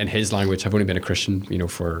maybe only, in his language, have only been a Christian,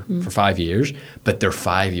 for 5 years, but they're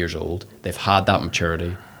 5 years old. They've had that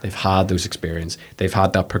maturity. They've had those experiences. They've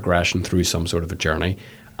had that progression through some sort of a journey.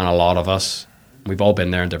 And a lot of us, we've all been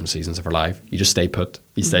there in different seasons of our life. You just stay put.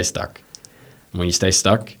 You stay stuck. And when you stay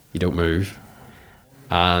stuck, you don't move.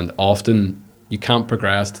 And often you can't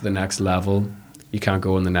progress to the next level. You can't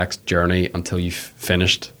go on the next journey until you've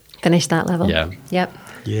finished. Finish that level. Yeah. Yep.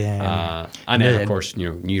 Yeah. And then, of course,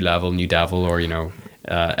 new level, new devil, or,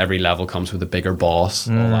 every level comes with a bigger boss.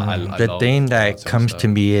 All that. I The love thing that sort of comes stuff. to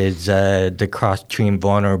me is the cross between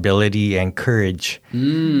vulnerability and courage.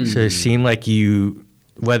 So it seemed like you,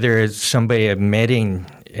 whether it's somebody admitting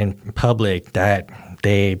in public that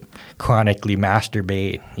they chronically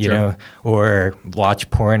masturbate, Sure. or watch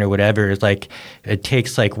porn or whatever, it's like it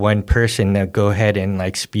takes like one person to go ahead and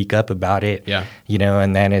like speak up about it. Yeah.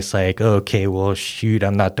 And then it's like, oh, okay, well, shoot,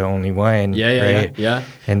 I'm not the only one. right? Yeah.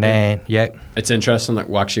 And then, It's interesting that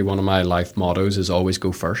actually one of my life mottos is always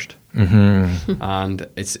go first. And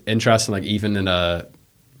it's interesting, like even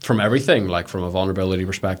from everything, like from a vulnerability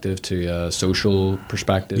perspective to a social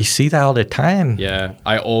perspective. you see that all the time. Yeah,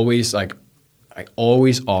 I always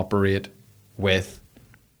operate with,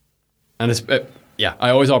 and I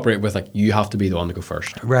always operate with like, you have to be the one to go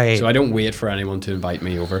first. Right. So I don't wait for anyone to invite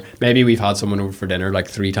me over. Maybe we've had someone over for dinner like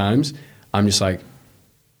 3 times. I'm just like,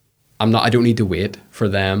 I don't need to wait for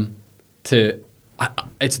them to,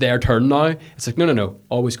 it's their turn now. It's like, no,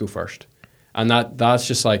 always go first. And that's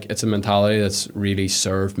just like, it's a mentality that's really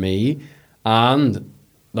served me. And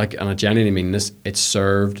like, and I genuinely mean this, it's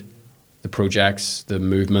served the projects, the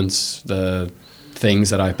movements, the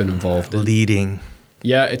things that I've been involved in. Leading.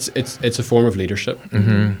 Yeah, it's a form of leadership.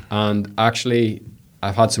 And actually,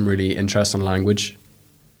 I've had some really interesting language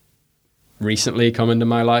recently come into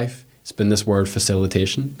my life. It's been this word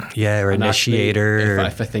facilitation. Yeah, or And actually, initiator.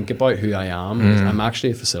 if I think about who I am, I'm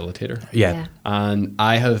actually a facilitator. Yeah. And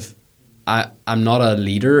I'm not a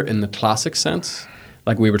leader in the classic sense.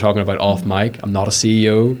 Like we were talking about off mic, I'm not a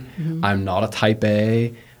CEO. I'm not a type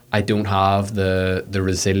A. I don't have the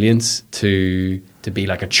resilience to be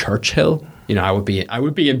like a Churchill. I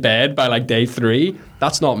would be in bed by like day 3.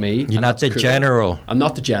 That's not me. You're not the general. I'm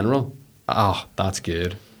not the general. Oh, that's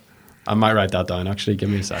good. I might write that down, actually. Give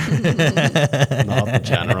me a second. Not the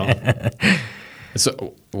general. It's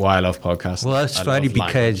why I love podcasts. Well, that's I funny love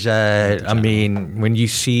language. because, when you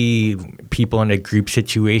see people in a group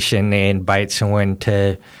situation, they invite someone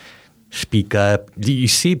to speak up, you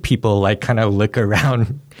see people like kind of look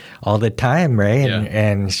around all the time, right? Yeah.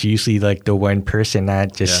 And it's usually like the one person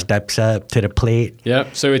that just steps up to the plate.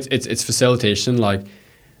 Yeah, so it's facilitation. Like,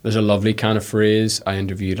 there's a lovely kind of phrase. I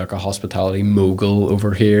interviewed like a hospitality mogul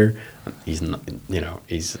over here. He's not,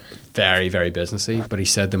 he's very, very businessy, but he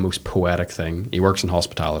said the most poetic thing. He works in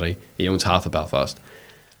hospitality. He owns half of Belfast.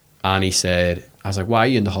 And he said, I was like, why are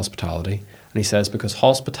you into hospitality? And he says, because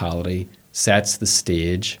hospitality sets the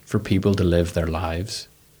stage for people to live their lives.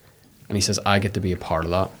 And he says, I get to be a part of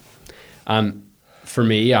that. And for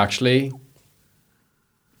me, actually,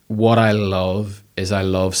 what I love is I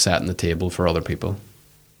love setting the table for other people.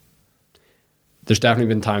 There's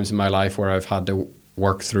definitely been times in my life where I've had to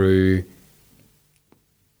work through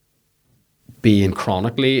being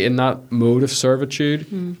chronically in that mode of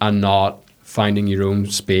servitude and not finding your own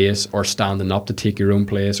space or standing up to take your own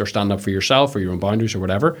place or stand up for yourself or your own boundaries or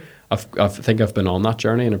whatever. I think I've been on that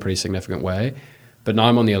journey in a pretty significant way. But now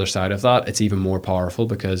I'm on the other side of that. It's even more powerful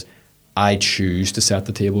because I choose to set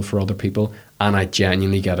the table for other people, and I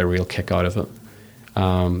genuinely get a real kick out of it.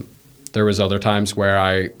 There was other times where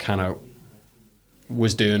I kind of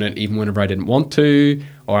was doing it even whenever I didn't want to,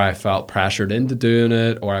 or I felt pressured into doing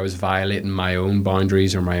it, or I was violating my own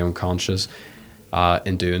boundaries or my own conscience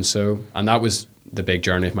in doing so. And that was the big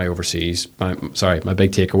journey of my overseas, my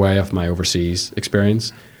big takeaway of my overseas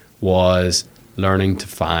experience was learning to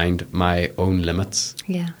find my own limits.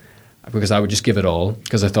 Yeah. Because I would just give it all,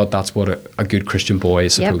 because I thought that's what a good Christian boy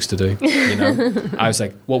is supposed to do. You know, I was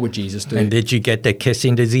like, what would Jesus do? And did you get the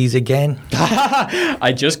kissing disease again?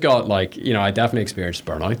 I just got like, you know, I definitely experienced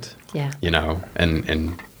burnout. Yeah. You know,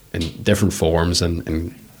 in different forms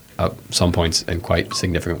and at some points in quite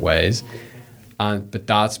significant ways. But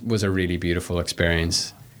that was a really beautiful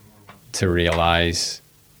experience to realize.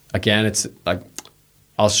 Again, it's like,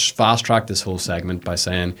 I'll fast track this whole segment by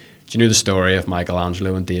saying, do you know the story of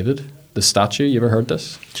Michelangelo and David, the statue? You ever heard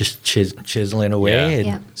this? Just chiseling away.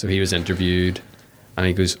 Yeah. So he was interviewed, and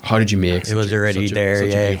he goes, "How did you make?" It was already there.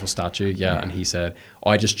 Such a beautiful statue. Yeah, and he said,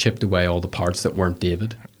 "I just chipped away all the parts that weren't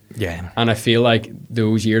David." Yeah. And I feel like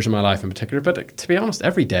those years of my life in particular, but to be honest,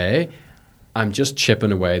 every day, I'm just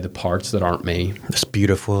chipping away the parts that aren't me. It's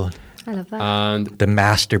beautiful. I love that. And The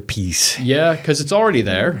masterpiece. yeah, because it's already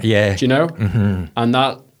there. Yeah. Do you know? Mm-hmm. And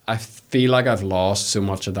that, I feel like I've lost so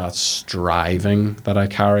much of that striving that I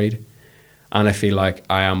carried. And I feel like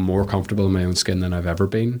I am more comfortable in my own skin than I've ever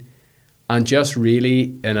been. And just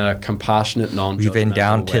really in a compassionate, non-judgmental We've been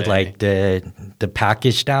down to way. like the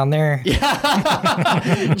package down there.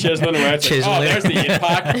 Yeah. Chiseling away. It's like, Chiseling. oh, there's the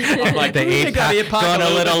 8-pack. I'm like, The 8-pack going a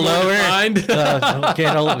little lower.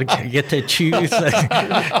 Get to choose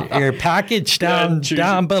your package down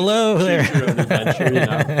below there. Choose your own adventure, you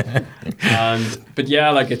know? But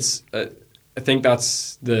yeah, like it's, I think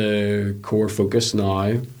that's the core focus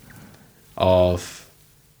now of,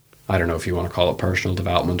 I don't know if you want to call it personal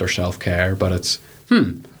development or self-care, but it's,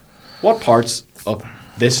 what parts of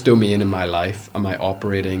this domain in my life am I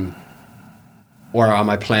operating, or am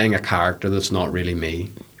I playing a character that's not really me,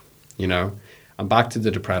 you know? And back to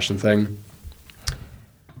the depression thing,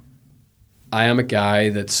 I am a guy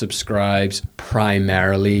that subscribes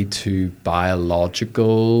primarily to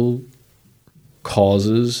biological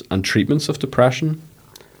causes and treatments of depression.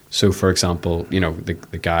 So, for example, you know, the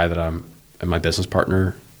guy that I'm, and my business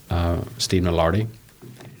partner, Stephen Alardi,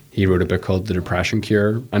 he wrote a book called The Depression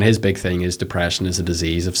Cure, and his big thing is depression is a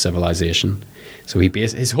disease of civilization. So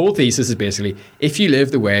his whole thesis is basically, if you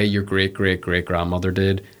live the way your great-great-great-grandmother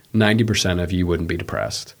did, 90% of you wouldn't be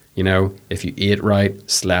depressed. You know, if you ate right,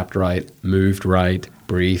 slept right, moved right,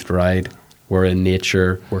 breathed right, were in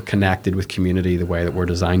nature, were connected with community the way that we're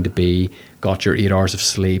designed to be, got your 8 hours of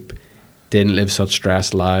sleep, didn't live such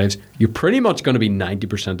stressed lives, you're pretty much going to be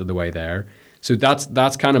 90% of the way there. So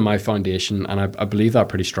that's kind of my foundation, and I believe that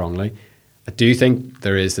pretty strongly. I do think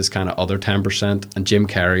there is this kind of other 10%, and Jim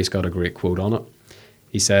Carrey's got a great quote on it.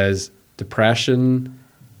 He says, depression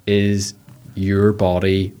is your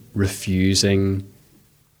body refusing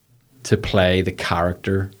to play the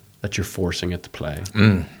character that you're forcing it to play.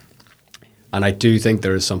 And I do think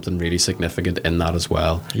there is something really significant in that as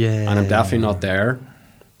well. Yeah. And I'm definitely not there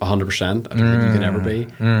 100%. I don't think you can ever be.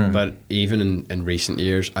 But even in recent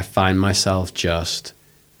years, I find myself just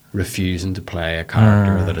refusing to play a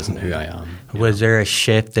character that isn't who I am. Was there a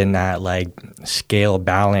shift in that like scale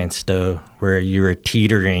balance though, where you were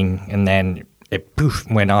teetering and then it poof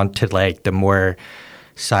went on to like the more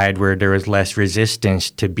side where there was less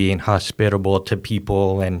resistance to being hospitable to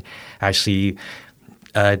people and actually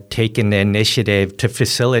taking the initiative to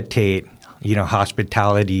facilitate, you know,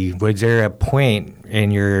 hospitality? Was there a point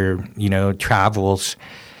in your, you know, travels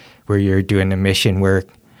where you're doing the mission work?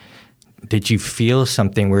 Did you feel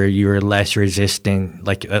something where you were less resistant,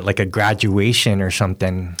 like a graduation or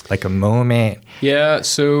something, like a moment? Yeah,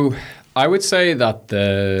 so I would say that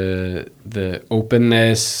the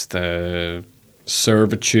openness, the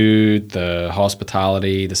servitude, the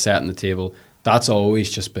hospitality, the setting the table, that's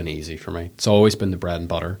always just been easy for me. It's always been the bread and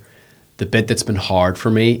butter. The bit that's been hard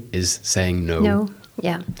for me is saying no. No,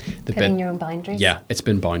 yeah. Putting your own boundaries. Yeah, it's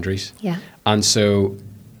been boundaries. Yeah. And so,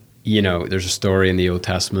 you know, there's a story in the Old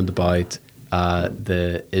Testament about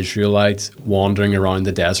the Israelites wandering around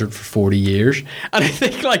the desert for 40 years. And I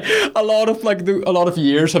think like a lot of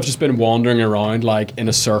years have just been wandering around like in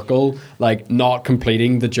a circle, like not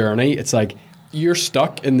completing the journey. It's like you're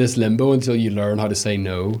stuck in this limbo until you learn how to say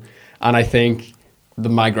no. And I think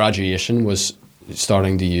my graduation was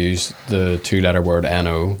starting to use the 2-letter word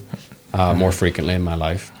NO more frequently in my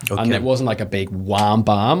life. Okay. And it wasn't like a big wham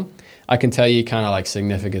bam. I can tell you kind of like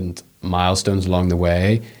significant milestones along the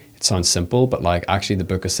way. It sounds simple, but like actually the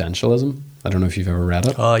book Essentialism, I don't know if you've ever read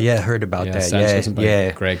it. Oh yeah, I heard about that. Yeah, Essentialism by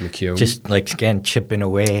yeah. Greg McKeown. Just like again chipping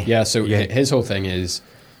away. Yeah, so his whole thing is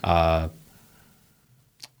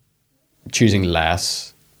choosing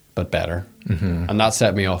less but better. And that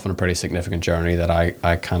set me off on a pretty significant journey that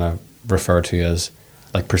I kind of refer to as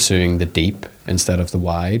like pursuing the deep instead of the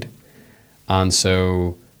wide. And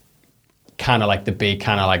so kind of like the big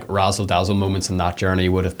kind of like razzle dazzle moments in that journey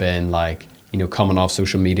would have been like, you know, coming off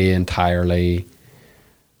social media entirely,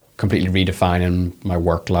 completely redefining my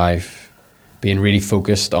work life, being really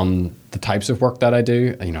focused on the types of work that I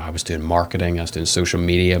do. You know, I was doing marketing, I was doing social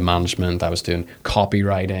media management, I was doing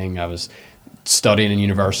copywriting, I was studying in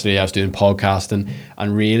university, I was doing podcasting,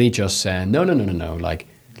 and really just saying, no, like,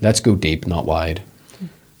 let's go deep, not wide.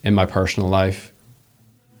 In my personal life,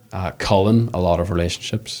 culling a lot of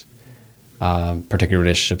relationships, particularly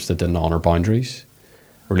relationships that didn't honor boundaries,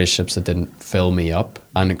 relationships that didn't fill me up,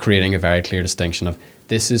 and creating a very clear distinction of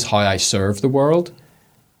this is how I serve the world,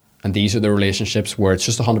 and these are the relationships where it's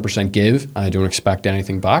just 100% give and I don't expect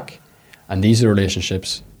anything back, and these are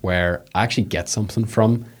relationships where I actually get something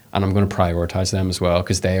from, and I'm going to prioritize them as well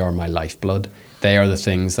because they are my lifeblood. They are the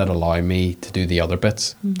things that allow me to do the other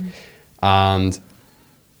bits. And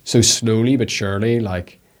so slowly but surely,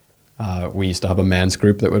 like we used to have a men's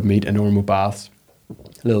group that would meet in Ormeau Baths,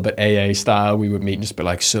 a little bit AA style. We would meet and just be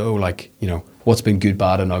like, so like, you know, what's been good,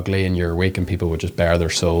 bad and ugly in your week? And people would just bare their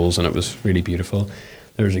souls, and it was really beautiful.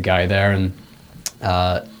 There was a guy there, and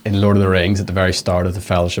in Lord of the Rings, at the very start of the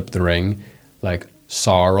Fellowship of the Ring, like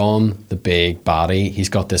Sauron, the big baddie, he's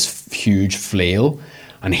got this huge flail,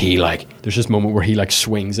 and he like, there's this moment where he like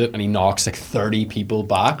swings it and he knocks like 30 people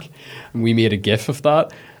back, and we made a gif of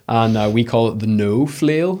that, and we call it the no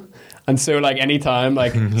flail. And so like anytime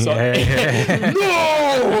like no,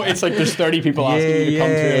 it's like there's 30 people asking you to come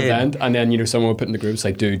to an event, and then, you know, someone would put in the group, it's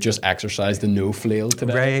like, dude, just exercise the no flail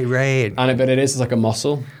today. Right. And but it is like a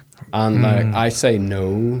muscle, and like I say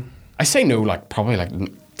no like probably like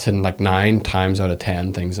to like 9 times out of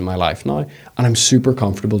 10 things in my life now, and I'm super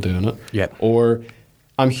comfortable doing it. Yep. Or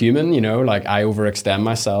I'm human, you know, like I overextend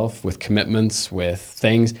myself with commitments, with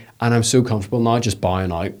things, and I'm so comfortable now just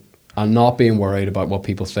bowing out and not being worried about what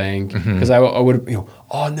people think, because I would, you know,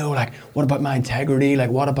 oh no, like what about my integrity, like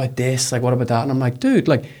what about this, like what about that, and I'm like, dude,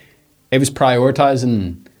 like it was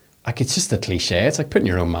prioritizing, like it's just a cliche, it's like putting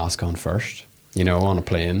your own mask on first, you know, on a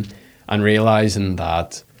plane, and realizing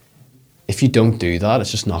that if you don't do that,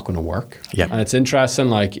 it's just not going to work. Yeah. And it's interesting,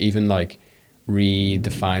 like even like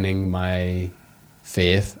redefining my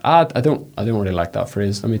faith. I don't really like that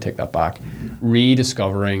phrase. Let me take that back.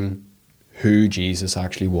 Rediscovering who Jesus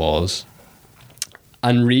actually was,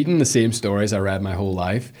 and reading the same stories I read my whole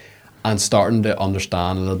life, and starting to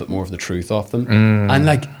understand a little bit more of the truth of them. And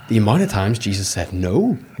like the amount of times Jesus said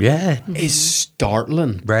no is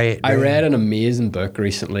startling. Right. I read an amazing book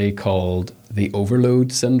recently called The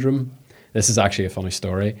Overload Syndrome. This is actually a funny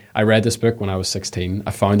story. I read this book when I was 16.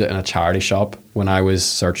 I found it in a charity shop when I was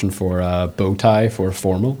searching for a bow tie for a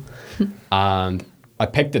formal. And I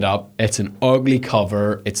picked it up. It's an ugly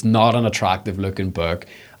cover. It's not an attractive looking book.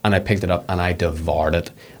 And I picked it up and I devoured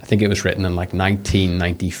it. I think it was written in like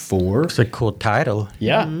 1994. It's a cool title.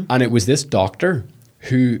 Yeah. And it was this doctor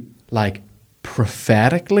who like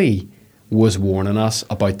prophetically was warning us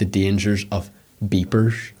about the dangers of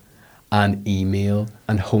beepers and email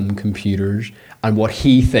and home computers and what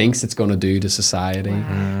he thinks it's going to do to society.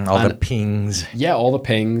 All the pings. Yeah, all the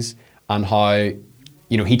pings, and how,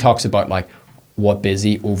 you know, he talks about like what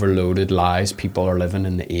busy, overloaded lives people are living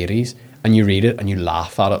in the 80s. And you read it and you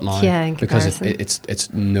laugh at it now. Yeah, in because comparison.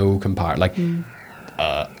 it's no compare. Like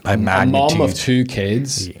a magnitude. mom of 2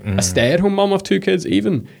 kids, a stay-at-home mom of 2 kids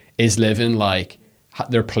even, is living like,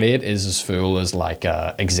 their plate is as full as like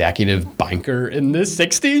a executive banker in the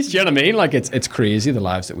 60s. Do you know what I mean? Like it's crazy the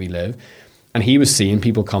lives that we live. And he was seeing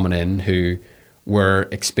people coming in who were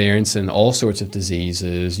experiencing all sorts of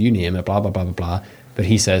diseases, you name it, blah, blah, blah, blah, blah. But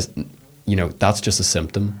he says, you know, that's just a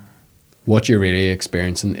symptom. What you're really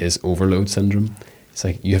experiencing is overload syndrome. It's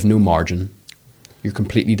like you have no margin. You're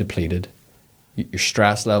completely depleted. Your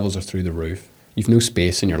stress levels are through the roof. You've no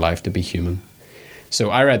space in your life to be human. So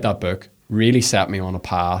I read that book, really set me on a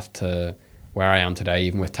path to where I am today,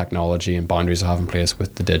 even with technology and boundaries I have in place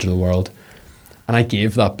with the digital world. And I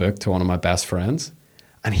gave that book to one of my best friends,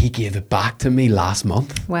 and he gave it back to me last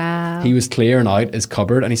month. Wow. He was clearing out his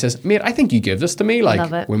cupboard and he says, mate, I think you gave this to me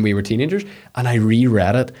like when we were teenagers. And I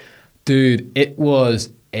reread it. Dude, it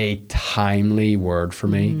was a timely word for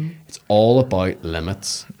me. It's all about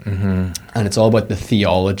limits. And it's all about the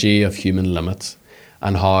theology of human limits.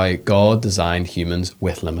 and how God designed humans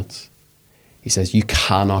with limits. He says you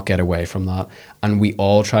cannot get away from that. And we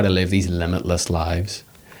all try to live these limitless lives.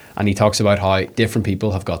 And he talks about how different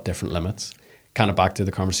people have got different limits. Kind of back to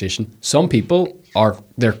the conversation. Some people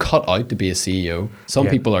they're cut out to be a CEO. Some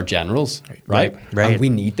people are generals, right? Right. And we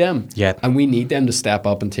need them. Yeah. And we need them to step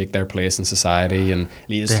up and take their place in society and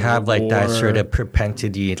lead us They to have like that war. sort of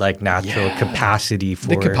propensity, like natural capacity for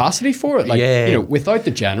The capacity for it. Like, Yeah. you know, without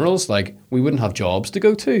the generals, like, we wouldn't have jobs to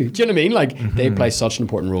go to. Do you know what I mean? Like, they play such an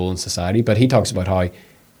important role in society. But he talks about how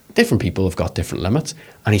different people have got different limits.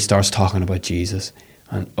 And he starts talking about Jesus.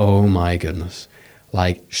 And oh my goodness,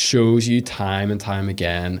 like, shows you time and time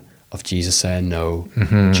again of Jesus saying no,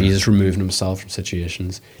 Jesus removing himself from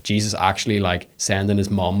situations, Jesus actually like sending his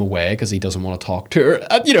mom away because he doesn't want to talk to her,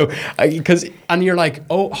 and, you know, and you're like,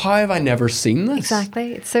 oh, how have I never seen this?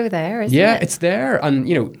 Exactly. It's so there, isn't Yeah, it? it's there, and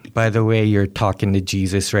you know. By the way, you're talking to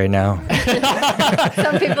Jesus right now.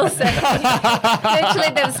 Some people say,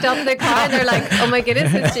 literally they've stopped their car and they're like, oh my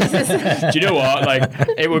goodness, it's Jesus. Do you know what? Like,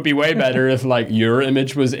 it would be way better if like your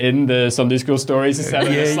image was in the Sunday school stories instead of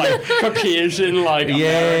this like Caucasian, like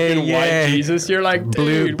American white Jesus. You're like,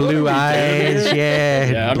 dude, blue what are we doing eyes,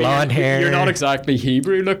 here? yeah, I mean, blonde hair. You're not exactly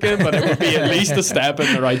Hebrew looking, but it would be at least a step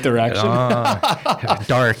in the right direction.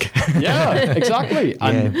 Dark. Yeah, exactly.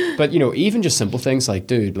 And but you know, even just simple things like,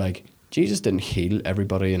 dude, like Jesus didn't heal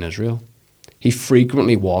everybody in Israel. He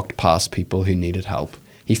frequently walked past people who needed help.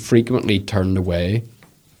 He frequently turned away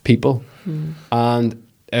people, and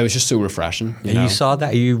it was just so refreshing. You know? You saw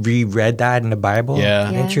that? You reread that in the Bible?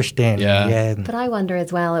 Yeah. Yeah. Interesting. Yeah. But I wonder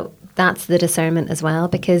as well, that's the discernment as well,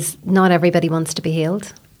 because not everybody wants to be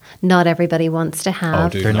healed. Not everybody wants to Oh,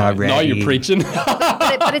 have. dude, They're not now ready. you're preaching.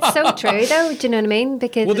 But it's so true, though. Do you know what I mean?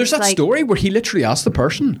 Because Well, there's it's that like, story where he literally asked the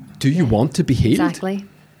person, "Do you want to be healed?" Exactly.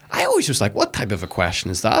 I always was like, "What type of a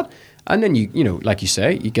question is that?" And then you know, like you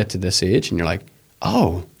say, you get to this age and you're like,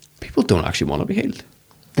 "Oh, people don't actually want to be healed.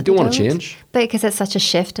 They don't want to change." Because it's such a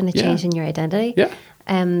shift and a Yeah. change in your identity. Yeah.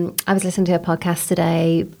 I was listening to a podcast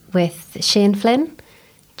today with Shane Flynn.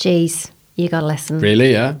 Jeez, you got to listen.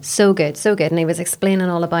 Really? Yeah. So good, so good. And he was explaining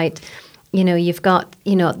all about, you know, you've got,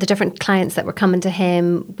 you know, the different clients that were coming to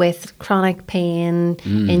him with chronic pain,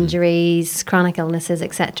 injuries, chronic illnesses,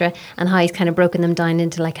 etc., and how he's kind of broken them down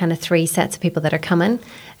into like kind of 3 sets of people that are coming,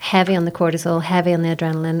 heavy on the cortisol, heavy on the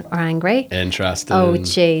adrenaline, or angry. Interesting. Oh,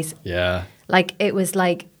 jeez. Yeah. Like, it was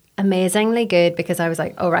like amazingly good, because I was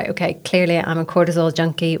like, oh, right, okay, clearly I'm a cortisol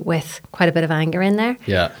junkie with quite a bit of anger in there.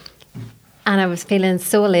 Yeah. And I was feeling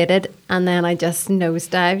so elated, and then I just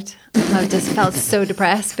nosedived. I just felt so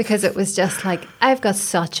depressed, because it was just like, I've got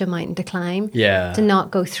such a mountain to climb Yeah. to not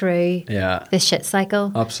go through Yeah. this shit cycle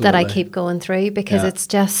that I Absolutely. keep going through, because Yeah. it's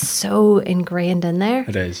just so ingrained in there.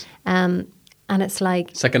 It is. And it's like,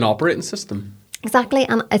 It's like an operating system. exactly.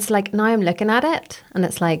 And it's like, now I'm looking at it, and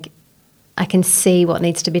it's like, I can see what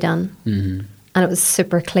needs to be done. Mm-hmm. And it was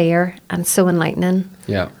super clear and so enlightening.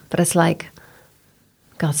 Yeah. But it's like,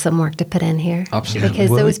 got some work to put in here. Absolutely. Because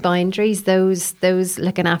Well, those boundaries, those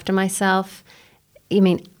looking after myself, I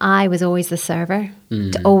mean, I was always the server,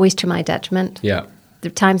 always to my detriment. Yeah. The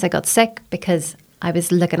times I got sick because I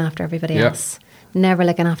was looking after everybody Yeah. else, never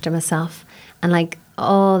looking after myself. And like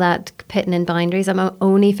all that putting in boundaries, I'm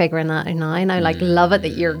only figuring that out now. And I like love it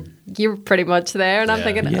that you're pretty much there. And I'm Yeah.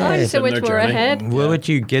 thinking, Yeah. oh, I'm so much Similar more journey. ahead. What would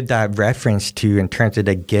you give that reference to in terms of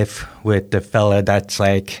the gif with the fella that's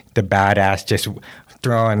like the badass just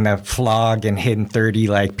throwing the flog and hitting 30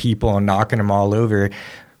 like people and knocking them all over?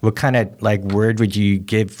 What kind of like word would you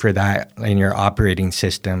give for that in your operating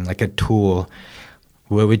system, like a tool?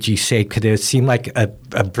 What would you say? Could it seem like a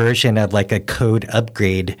version of like a code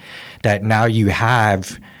upgrade that now you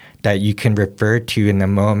have that you can refer to in the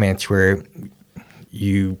moments where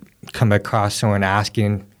you come across someone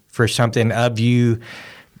asking for something of you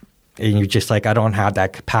and you're just like, I don't have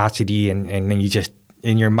that capacity, and then you just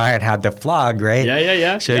in your mind have the flog, right?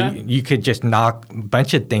 Yeah. So yeah. you could just knock a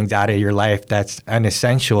bunch of things out of your life that's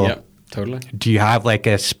unessential. Yeah, totally. Do you have like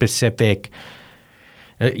a specific,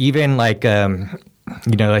 even like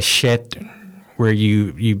you know, a shit where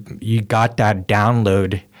you got that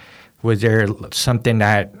download? Was there something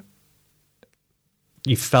that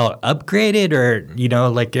you felt upgraded, or you know,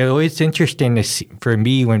 like it's always interesting to see for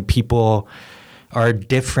me when people are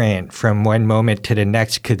different from one moment to the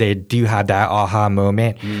next, because they do have that aha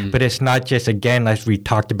moment. But it's not just, again, as we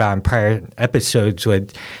talked about in prior episodes,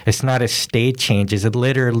 it's not a state change. It's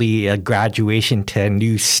literally a graduation to a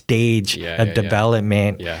new stage of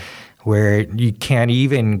development where you can't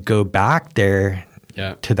even go back there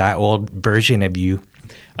to that old version of you.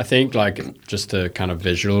 I think like just a kind of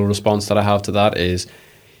visual response that I have to that is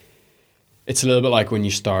it's a little bit like when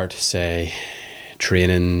you start, say,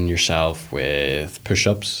 training yourself with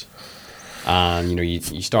push-ups. And, you know,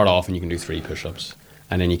 you start off and you can do 3 push-ups.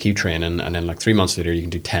 And then you keep training, and then like 3 months later, you can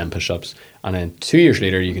do 10 push-ups. And then 2 years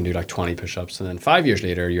later, you can do like 20 push-ups. And then 5 years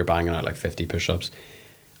later, you're banging out like 50 push-ups.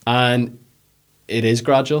 And it is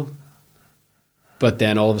gradual. But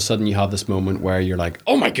then all of a sudden, you have this moment where you're like,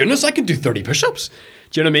 oh my goodness, I can do 30 push-ups.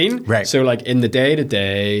 Do you know what I mean? Right. So like in the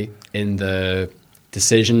day-to-day, in the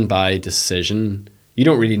decision by decision, you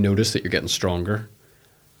don't really notice that you're getting stronger.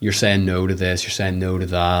 You're saying no to this, you're saying no to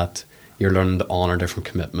that. You're learning to honor different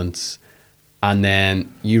commitments. And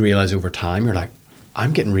then you realize over time, you're like,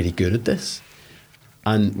 I'm getting really good at this.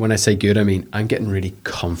 And when I say good, I mean, I'm getting really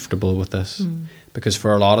comfortable with this. Because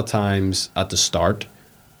for a lot of times at the start,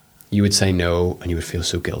 you would say no and you would feel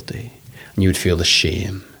so guilty. And you would feel the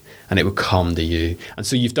shame. And it would come to you. And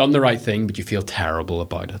so you've done the right thing, but you feel terrible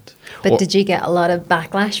about it. But did you get a lot of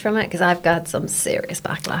backlash from it? Because I've got some serious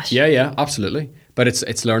backlash. Yeah, absolutely. But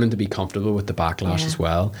it's learning to be comfortable with the backlash as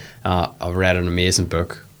well. I've read an amazing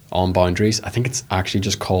book on boundaries. I think it's actually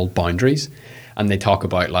just called Boundaries. And they talk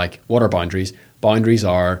about like, what are boundaries? Boundaries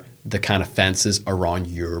are the kind of fences around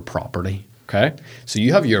your property. Okay? So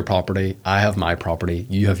you have your property, I have my property,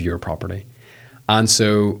 you have your property. And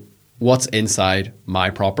so what's inside my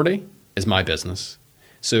property is my business.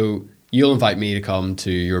 So you'll invite me to come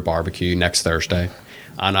to your barbecue next Thursday.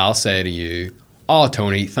 And I'll say to you, oh,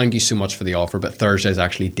 Tony, thank you so much for the offer, but Thursday is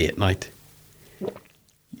actually date night.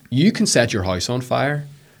 You can set your house on fire.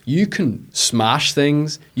 You can smash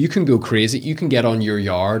things. You can go crazy. You can get on your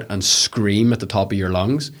yard and scream at the top of your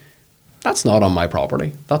lungs. That's not on my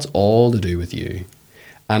property. That's all to do with you.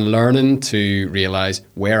 And learning to realize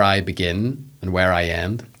where I begin and where I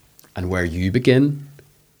end and where you begin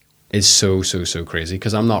is so crazy,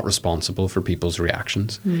 because I'm not responsible for people's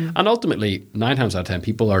reactions. And ultimately, 9 times out of 10,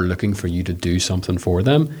 people are looking for you to do something for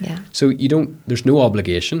them. Yeah. So there's no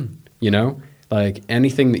obligation, you know? Like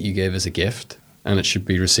anything that you give is a gift and it should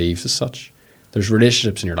be received as such. There's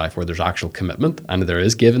relationships in your life where there's actual commitment and there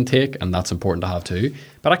is give and take, and that's important to have too.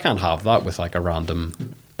 But I can't have that with like a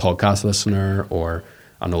random podcast listener or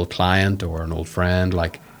an old client or an old friend.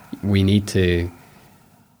 Like we need to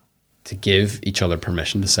give each other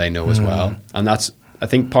permission to say no as well. And that's, I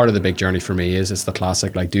think part of the big journey for me is it's the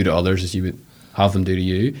classic, like do to others as you would have them do to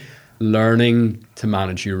you. Learning to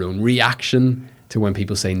manage your own reaction to when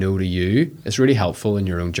people say no to you is really helpful in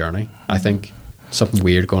your own journey. I think something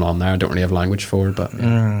weird going on there. I don't really have language for it, but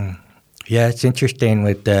yeah, it's interesting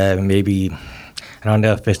with maybe, I don't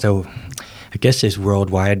know if it's I guess it's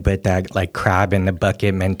worldwide, but that like crab in the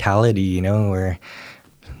bucket mentality, you know, where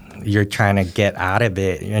you're trying to get out of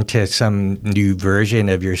it into some new version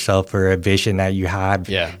of yourself or a vision that you have.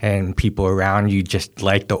 Yeah. And people around you just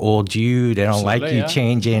like the old you. They don't like you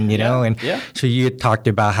changing, you know? And so you had talked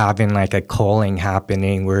about having like a calling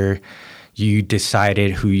happening where you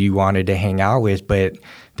decided who you wanted to hang out with, but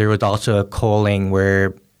there was also a calling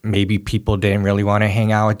where maybe people didn't really want to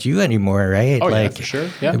hang out with you anymore, right? Oh, like, yeah, for sure.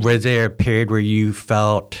 Yeah. Was there a period where you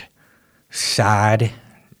felt sad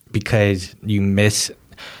because you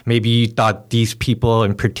maybe you thought these people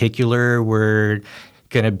in particular were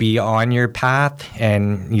going to be on your path,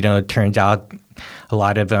 and, you know, it turns out a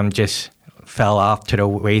lot of them just fell off to the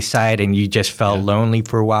wayside and you just felt lonely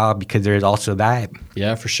for a while because there's also that.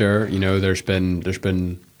 Yeah, for sure. You know, there's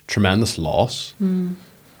been tremendous loss.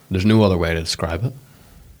 There's no other way to describe it.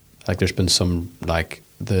 Like there's been some, like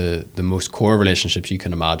the most core relationships you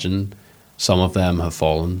can imagine, some of them have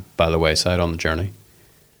fallen by the wayside on the journey.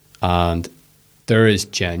 And there is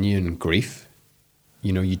genuine grief.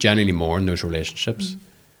 You know, you genuinely mourn those relationships.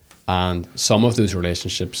 And some of those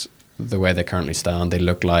relationships, the way they currently stand, they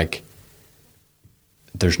look like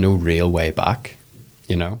there's no real way back,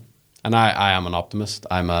 you know? And I am an optimist.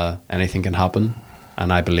 Anything can happen.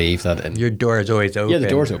 And I believe that... Your door is always open. Yeah, the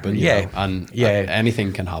door's open. You know, and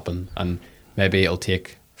anything can happen. And maybe it'll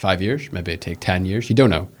take 5 years. Maybe it'll take 10 years. You don't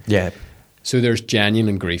know. Yeah. So there's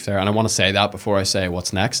genuine grief there. And I want to say that before I say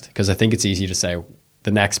what's next, because I think it's easy to say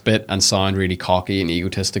the next bit and sound really cocky and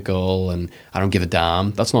egotistical and I don't give a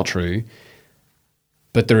damn. That's not true.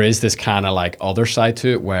 But there is this kind of like other side to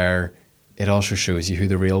it where it also shows you who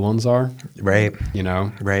the real ones are. Right. You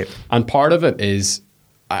know? Right. And part of it is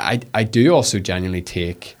I do also genuinely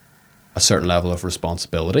take a certain level of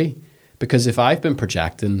responsibility, because if I've been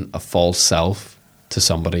projecting a false self to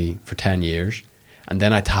somebody for 10 years and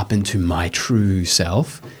then I tap into my true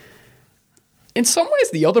self, in some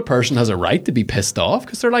ways the other person has a right to be pissed off,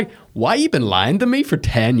 because they're like, why you been lying to me for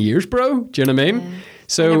 10 years, bro? Do you know what I mean? Yeah.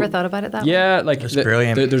 So, I never thought about it that way. Yeah, like that's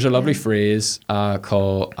brilliant. There's a lovely phrase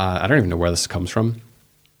called, I don't even know where this comes from.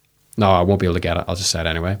 no, I won't be able to get it. I'll just say it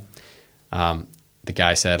anyway. The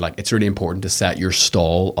guy said, like, it's really important to set your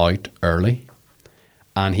stall out early.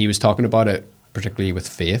 And he was talking about it particularly with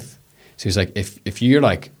faith. So he's like, if you're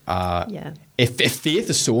like, if faith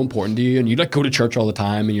is so important to you and you like go to church all the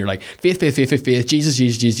time and you're like, faith,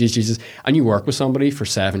 Jesus, and you work with somebody for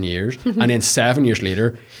 7 years and then 7 years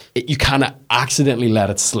later, you kind of accidentally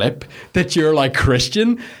let it slip that you're like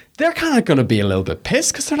Christian, they're kind of going to be a little bit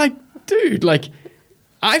pissed because they're like, dude, like,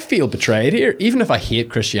 I feel betrayed here. Even if I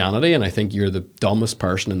hate Christianity and I think you're the dumbest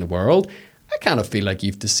person in the world, I kind of feel like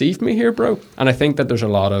you've deceived me here, bro. And I think that there's a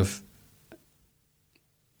lot of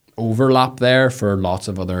overlap there for lots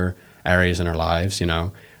of other areas in our lives, you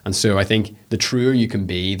know. And so I think the truer you can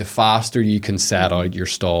be, the faster you can set out your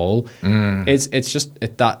stall.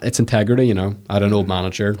 It's integrity, you know. I had an old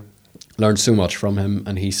manager, learned so much from him,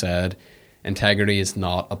 and he said, integrity is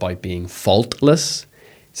not about being faultless.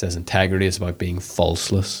 He says integrity is about being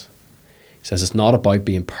falseless. He says it's not about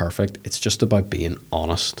being perfect, it's just about being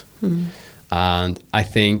honest. And I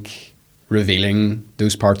think revealing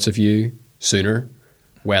those parts of you sooner,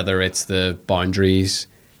 whether it's the boundaries,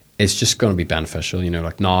 it's just going to be beneficial. You know,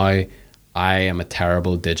 like now I am a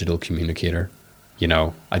terrible digital communicator. You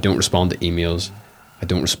know, I don't respond to emails. I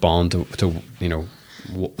don't respond to you know,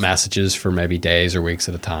 messages for maybe days or weeks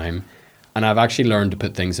at a time. And I've actually learned to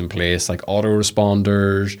put things in place like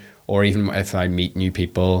autoresponders, or even if I meet new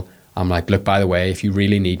people, I'm like, look, by the way, if you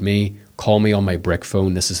really need me, call me on my brick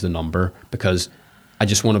phone. This is the number, because I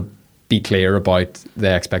just want to be clear about the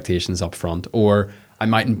expectations up front. Or I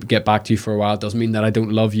mightn't get back to you for a while. It doesn't mean that I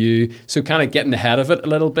don't love you. So kind of getting ahead of it a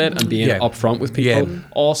little bit and being upfront with people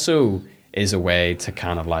also is a way to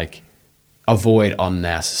kind of like avoid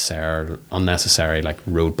unnecessary like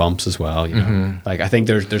road bumps as well. You know, like I think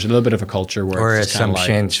there's a little bit of a culture where or it's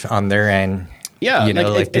assumptions like, on their end. Yeah, you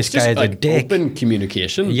know, like this guy's like a dick. Open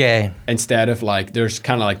communication. Yeah. Instead of like, there's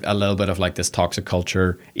kind of like a little bit of like this toxic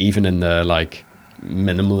culture, even in the like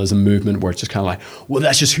minimalism movement, where it's just kind of like, well,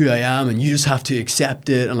 that's just who I am, and you just have to accept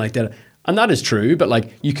it, and like that. And that is true, but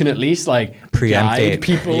like you can at least like preempt guide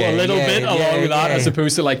people a little bit along that, as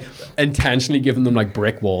opposed to like intentionally giving them like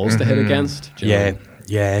brick walls to hit against. Do you know?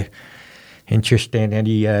 Yeah. Interesting.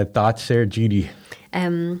 Any thoughts there, Judy?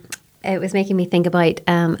 It was making me think about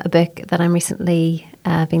a book that I'm recently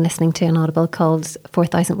been listening to on Audible called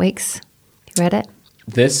 4,000 Weeks. You read it?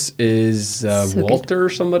 This is Walter good. or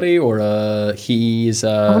somebody, or he's...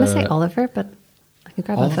 I want to say Oliver, but I can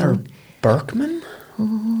grab my Oliver phone. Berkman?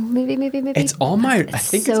 Maybe. It's on my... I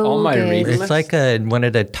think it's on my reading list. It's like one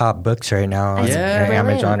of the top books right now on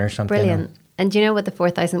Amazon or something. Brilliant. And do you know what the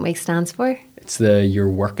 4,000 Weeks stands for? It's your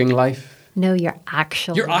working life. No, your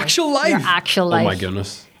actual life. Your actual life? Your actual life. Oh my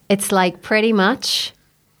goodness. It's like pretty much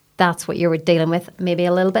that's what you're dealing with. Maybe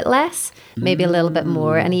a little bit less, maybe a little bit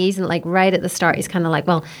more. And he isn't like right at the start. He's kind of like,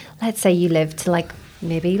 well, let's say you live to like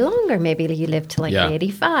maybe longer. Maybe you live to like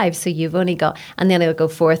 85. So you've only got, and then it'll go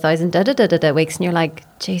 4,000 weeks. And you're like,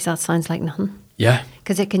 geez, that sounds like nothing. Yeah.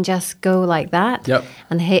 Because it can just go like that. Yep.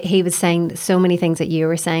 And he was saying so many things that you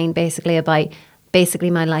were saying basically about,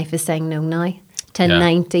 my life is saying no now to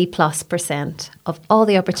 90+% of all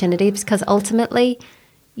the opportunities, because ultimately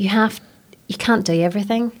you can't do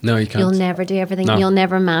everything. No, you can't. You'll never do everything. No. You'll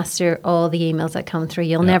never master all the emails that come through.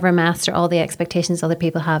 You'll never master all the expectations other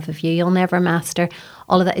people have of you. You'll never master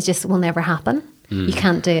all of that. It just will never happen. You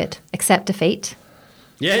can't do it. Accept defeat.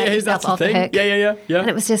 Yeah, that's the thing. Yeah. And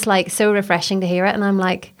it was just like so refreshing to hear it. And I'm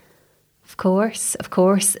like, of course.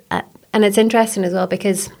 And it's interesting as well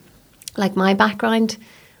because like my background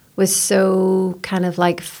was so kind of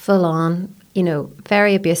like full on, you know,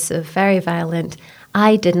 very abusive, very violent.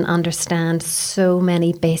 I didn't understand so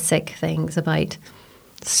many basic things about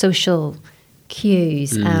social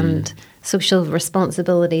cues and social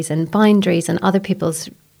responsibilities and boundaries and other people's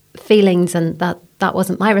feelings, and that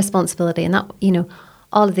wasn't my responsibility, and that, you know,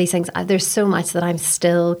 all of these things. There's so much that I'm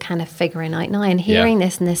still kind of figuring out now, and hearing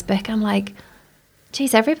this in this book, I'm like,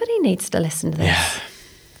 geez, everybody needs to listen to this. Yeah.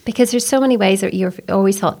 Because there's so many ways that you've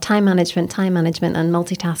always thought time management and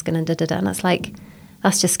multitasking and da-da-da, and it's like,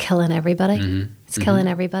 that's just killing everybody. It's killing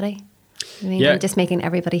everybody. I mean, and just making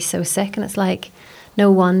everybody so sick. And it's like,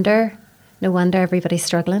 no wonder everybody's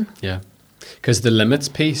struggling. Yeah. Because the limits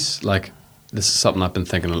piece, like, this is something I've been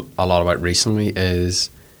thinking a lot about recently is,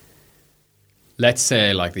 let's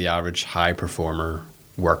say, like, the average high performer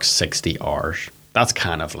works 60 hours. That's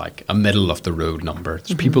kind of like a middle of the road number.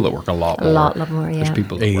 There's people that work a lot more. A lot more, yeah. There's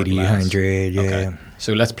people that 80, work less. 100, yeah. Okay.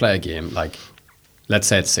 So let's play a game. Like, let's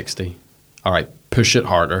say it's 60. All right, push it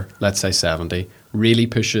harder. Let's say 70. Really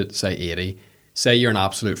push it, say 80. Say you're an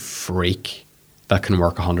absolute freak that can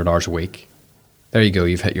work 100 hours a week. there you go,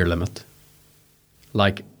 you've hit your limit.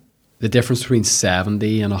 Like the difference between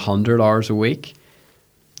 70 and 100 hours a week,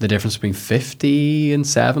 the difference between 50 and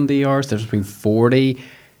 70 hours, the difference between 40,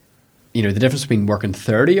 you know, the difference between working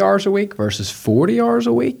 30 hours a week versus 40 hours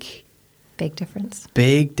a week. Big difference.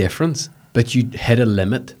 Big difference. But you hit a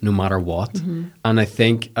limit no matter what. And I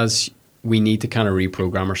think as we need to kind of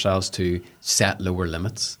reprogram ourselves to set lower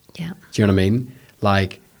limits. Yeah. Do you know what I mean?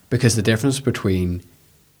 Like, because the difference between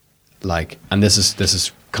like, and this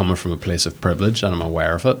is coming from a place of privilege and I'm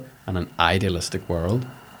aware of it, and an idealistic world.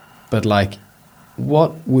 But like,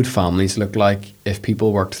 what would families look like if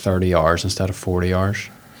people worked 30 hours instead of 40 hours?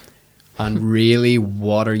 And really,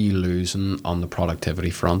 what are you losing on the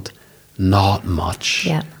productivity front? Not much.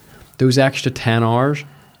 Yeah. Those extra 10 hours,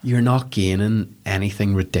 you're not gaining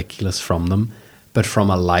anything ridiculous from them. But from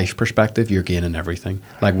a life perspective, you're gaining everything.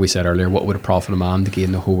 Like we said earlier, what would it profit a man to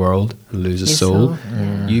gain the whole world and lose his soul?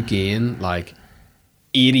 You gain like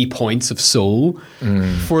 80 points of soul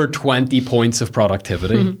for 20 points of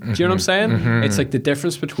productivity. Do you know what I'm saying? It's like the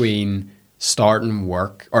difference between starting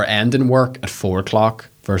work or ending work at 4 o'clock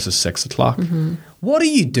versus 6 o'clock. What are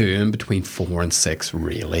you doing between 4 and 6,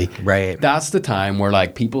 really? Right. That's the time where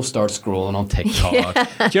like people start scrolling on TikTok.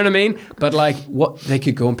 Do you know what I mean? But like, what they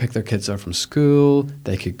could go and pick their kids up from school.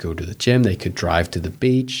 They could go to the gym. They could drive to the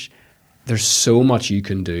beach. There's so much you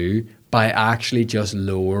can do by actually just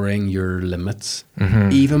lowering your limits,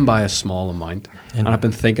 even by a small amount. And I've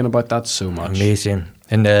been thinking about that so much. Amazing.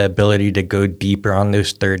 And the ability to go deeper on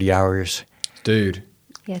those 30 hours. Dude.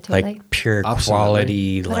 Yeah, totally. Like pure Absolutely.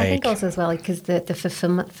 quality. But I think also as well, because the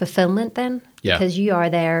fulfillment then, Yeah. because you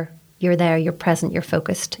are there, you're present, you're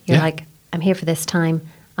focused. You're Yeah. like, I'm here for this time.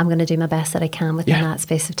 I'm going to do my best that I can within Yeah. that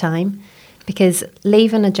space of time. Because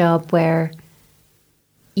leaving a job where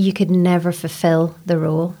you could never fulfill the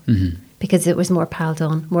role because it was more piled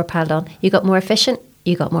on. You got more efficient,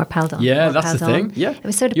 you got more piled on. Yeah, more that's the piled on. thing. Yeah. It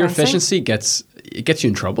was so depressing. Your efficiency gets you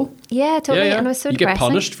in trouble. Yeah, totally. And it was so you depressing. get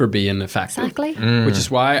punished for being effective. Exactly. Which is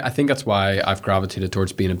why I think that's why I've gravitated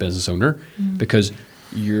towards being a business owner, because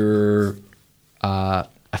your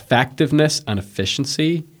effectiveness and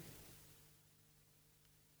efficiency,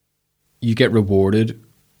 you get rewarded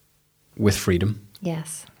with freedom.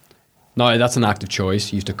 Yes. Now, that's an active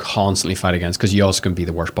choice you have to constantly fight against, because you also can be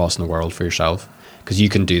the worst boss in the world for yourself, because you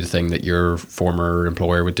can do the thing that your former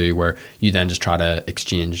employer would do where you then just try to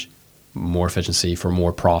exchange more efficiency for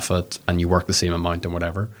more profit and you work the same amount and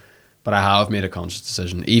whatever. But I have made a conscious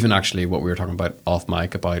decision, even actually what we were talking about off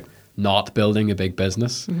mic, about not building a big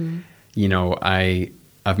business. You know,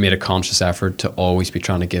 I've made a conscious effort to always be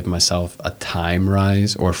trying to give myself a time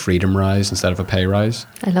rise or a freedom rise instead of a pay rise.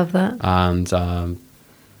 I love that. And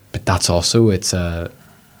but that's also it's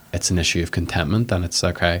an issue of contentment, and it's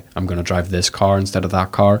okay, I'm going to drive this car instead of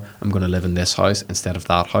that car, I'm going to live in this house instead of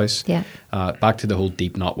that house. Yeah. Back to the whole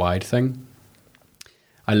deep not wide thing,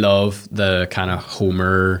 I love the kind of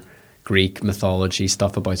Homer Greek mythology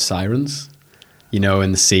stuff about sirens, you know,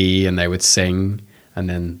 in the sea, and they would sing, and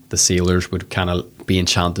then the sailors would kind of be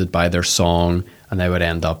enchanted by their song and they would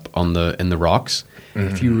end up in the rocks.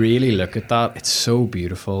 If you really look at that, it's so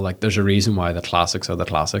beautiful. Like, there's a reason why the classics are the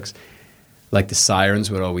classics. Like, the sirens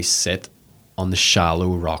would always sit on the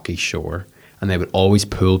shallow, rocky shore, and they would always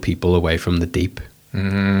pull people away from the deep.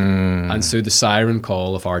 And so the siren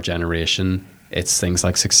call of our generation, it's things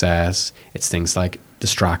like success, it's things like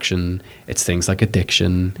distraction, it's things like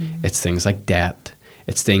addiction, it's things like debt,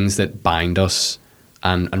 it's things that bind us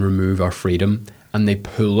and remove our freedom, and they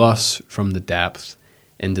pull us from the depth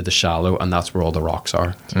into the shallow, and that's where all the rocks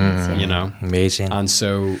are, you know? Amazing. And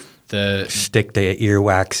so Stick the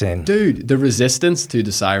earwax in. Dude, the resistance to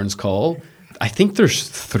the siren's call, I think there's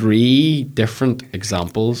 3 different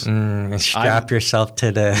examples. Strap yourself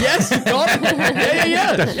to the Yes, got it.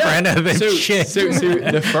 Yeah. the front of the ship. So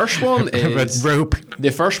the first one is rope.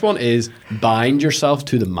 The first one is bind yourself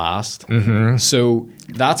to the mast. So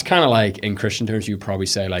that's kind of like, in Christian terms, you would probably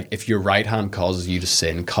say, like, if your right hand causes you to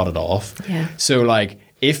sin, cut it off. Yeah. So like,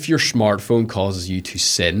 if your smartphone causes you to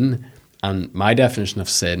sin, and my definition of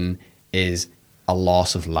sin is a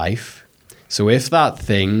loss of life. So if that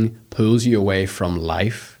thing pulls you away from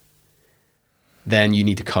life, then you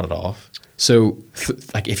need to cut it off. So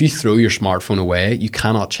like, if you throw your smartphone away, you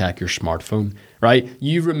cannot check your smartphone, right?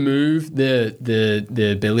 You remove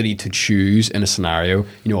the ability to choose in a scenario.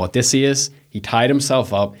 You know, Odysseus, he tied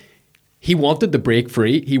himself up. He wanted to break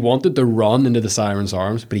free. He wanted to run into the siren's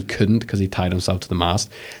arms, but he couldn't because he tied himself to the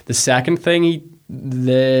mast. The second thing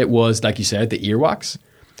was, like you said, the earwax.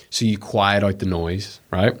 So you quiet out the noise,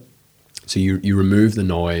 right? So you remove the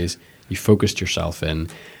noise, you focused yourself in,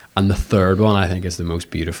 And the third one I think is the most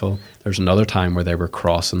beautiful. There's another time where they were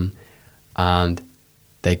crossing and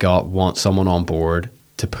they got someone on board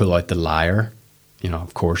to pull out the lyre. You know,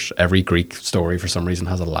 of course, every Greek story for some reason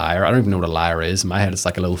has a lyre. I don't even know what a lyre is. In my head, it's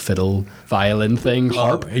like a little fiddle, violin thing,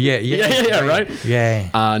 harp. Yeah, right? Yeah.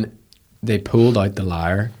 And they pulled out the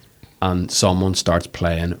lyre and someone starts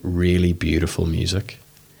playing really beautiful music.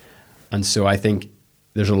 And so I think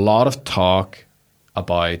there's a lot of talk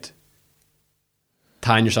about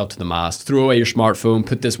tying yourself to the mast, throw away your smartphone,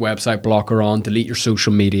 put this website blocker on, delete your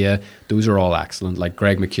social media. Those are all excellent. Like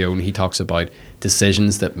Greg McKeown, he talks about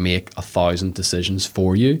decisions that make 1,000 decisions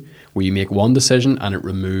for you, where you make one decision and it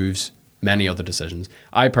removes many other decisions.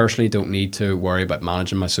 I personally don't need to worry about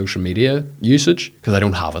managing my social media usage because I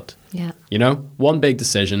don't have it. Yeah. You know, one big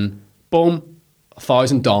decision, boom,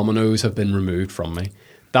 1,000 dominoes have been removed from me.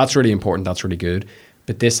 That's really important. That's really good.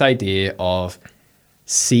 But this idea of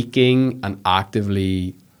seeking and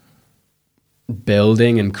actively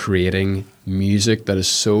building and creating music that is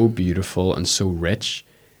so beautiful and so rich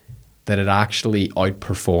that it actually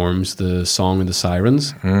outperforms the Song of the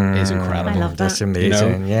Sirens is incredible. I love that. That's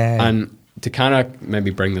amazing. Yeah. And to kind of maybe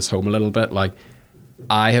bring this home a little bit, like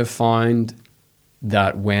I have found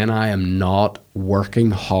that when I am not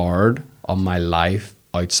working hard on my life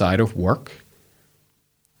outside of work,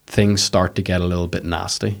 things start to get a little bit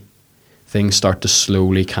nasty. Things start to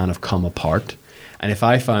slowly kind of come apart. And if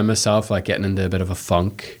I find myself like getting into a bit of a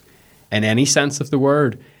funk in any sense of the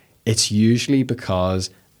word, it's usually because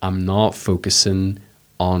I'm not focusing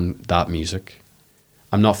on that music.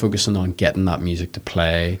 I'm not focusing on getting that music to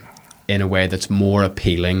play in a way that's more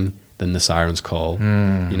appealing than the Siren's Call.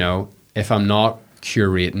 You know, if I'm not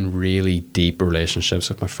curating really deep relationships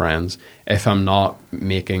with my friends, if I'm not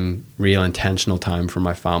making real intentional time for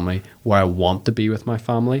my family where I want to be with my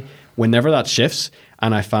family, whenever that shifts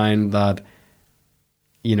and I find that,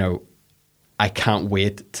 you know, I can't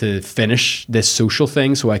wait to finish this social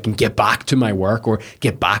thing so I can get back to my work or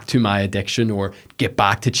get back to my addiction or get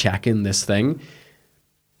back to checking this thing,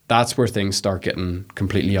 that's where things start getting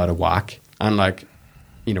completely out of whack. And like,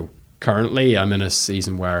 you know, currently I'm in a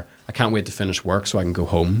season where I can't wait to finish work so I can go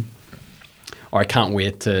home, or I can't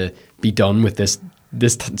wait to be done with this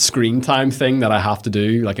screen time thing that I have to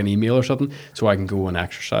do, like an email or something, so I can go and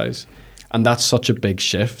exercise. And that's such a big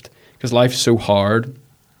shift because life's so hard.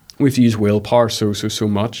 We have to use willpower so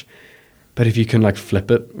much. But if you can like flip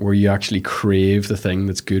it where you actually crave the thing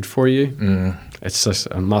that's good for you, it's just,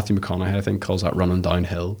 and Matthew McConaughey, I think, calls that running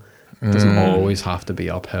downhill. It doesn't always have to be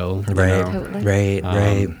uphill. Right, Totally.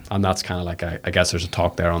 right. And that's kind of like, I guess there's a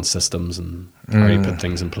talk there on systems and how you put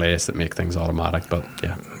things in place that make things automatic. But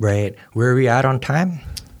yeah. Right. Where are we at on time?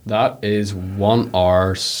 That is 1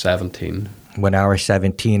 hour 17. 1 hour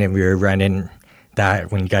 17, and we were running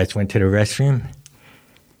that when you guys went to the restroom?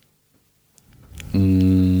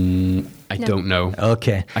 I don't know.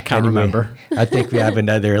 Okay. I can't remember. I think we have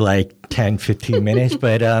another like 10, 15 minutes,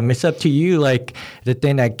 but it's up to you. Like the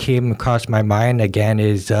thing that came across my mind again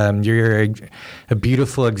is you're a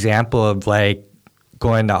beautiful example of like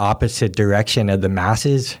going the opposite direction of the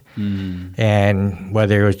masses. And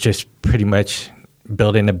whether it was just pretty much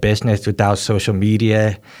building a business without social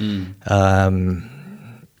media,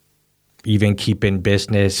 even keeping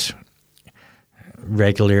business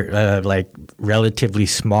regular, like relatively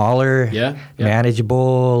smaller,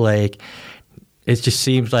 manageable. Like it just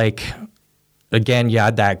seems like, again, you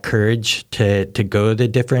had that courage to go the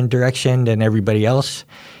different direction than everybody else.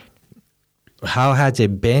 How has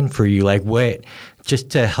it been for you? Like what,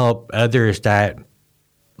 just to help others that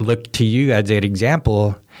look to you as an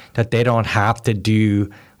example, that they don't have to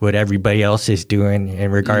do what everybody else is doing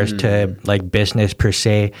in regards to like business per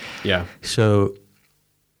se. Yeah. So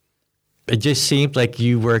it just seems like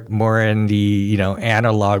you work more in the, you know,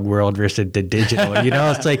 analog world versus the digital. You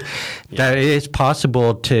know, it's like that it is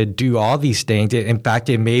possible to do all these things. In fact,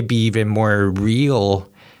 it may be even more real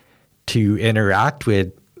to interact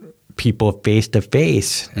with people face to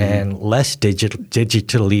face and less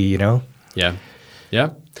digitally, you know? Yeah.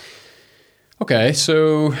 Yeah. Okay,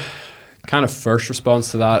 so kind of first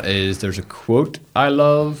response to that is there's a quote I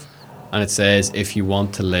love, and it says, if you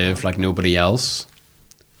want to live like nobody else,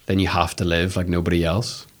 then you have to live like nobody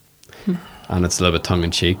else. And it's a little bit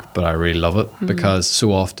tongue-in-cheek, but I really love it because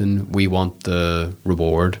so often we want the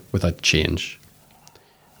reward without change.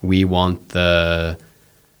 We want the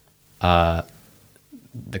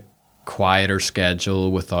quieter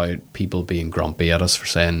schedule without people being grumpy at us for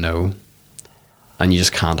saying no. And you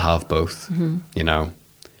just can't have both, you know.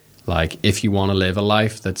 Like, if you want to live a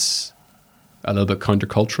life that's a little bit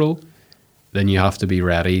countercultural, then you have to be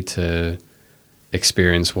ready to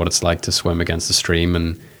experience what it's like to swim against the stream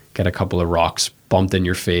and get a couple of rocks bumped in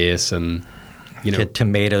your face and, you know. Get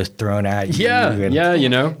tomatoes thrown at you. and Yeah, you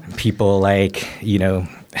know. People like, you know,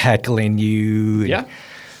 heckling you. Yeah,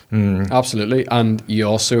 absolutely. And you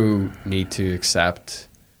also need to accept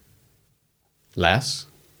less,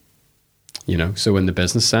 you know. So in the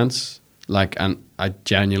business sense, like, and I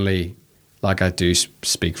genuinely, like, I do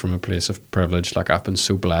speak from a place of privilege. Like, I've been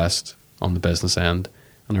so blessed on the business end,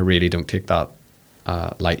 and I really don't take that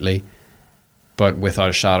lightly. But without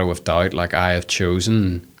a shadow of doubt, like, I have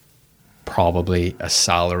chosen probably a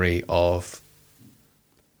salary of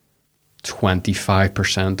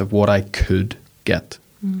 25% of what I could get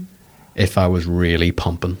if I was really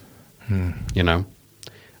pumping, you know.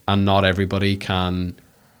 And not everybody can.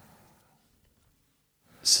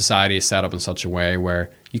 Society is set up in such a way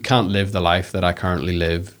where you can't live the life that I currently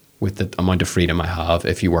live with the amount of freedom I have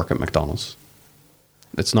if you work at McDonald's.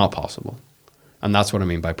 It's not possible. And that's what I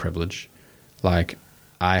mean by privilege. Like,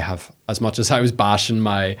 I have, as much as I was bashing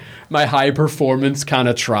my high performance kind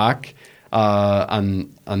of track,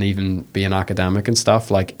 and even being academic and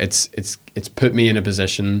stuff, like, it's put me in a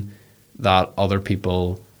position that other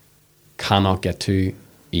people cannot get to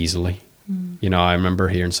easily. You know, I remember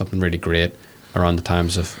hearing something really great around the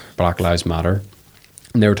times of Black Lives Matter,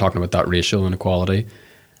 and they were talking about that racial inequality,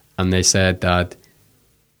 and they said that,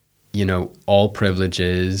 you know, all privilege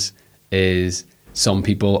is some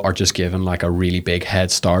people are just given like a really big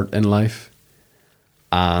head start in life,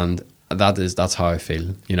 and that's how I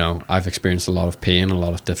feel. You know, I've experienced a lot of pain, a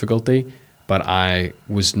lot of difficulty, but I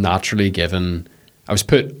was naturally given, I was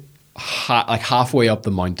put like halfway up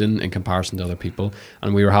the mountain in comparison to other people.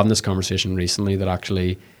 And we were having this conversation recently that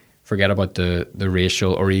actually, forget about the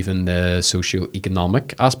racial or even the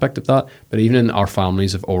socio-economic aspect of that, but even in our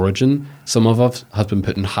families of origin, some of us have been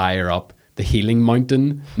put in higher up the healing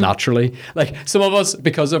mountain naturally. Like, some of us,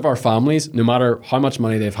 because of our families, no matter how much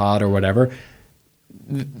money they've had or whatever,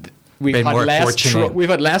 we've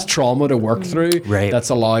had less trauma to work through. Right. That's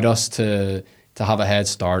allowed us to have a head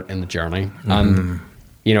start in the journey. And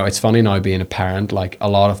you know, it's funny now being a parent, like, a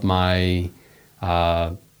lot of my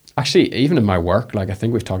actually, even in my work, like, I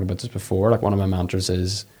think we've talked about this before, like, one of my mantras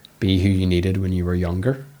is be who you needed when you were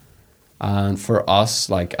younger. And for us,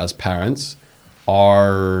 like, as parents,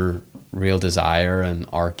 our real desire and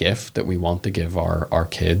our gift that we want to give our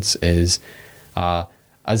kids is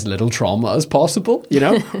as little trauma as possible. You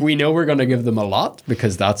know, we know we're going to give them a lot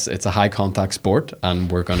because it's a high contact sport,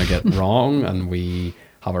 and we're going to get wrong, and we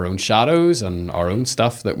have our own shadows and our own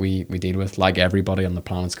stuff that we deal with, like everybody on the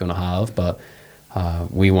planet's going to have. But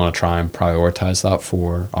we want to try and prioritize that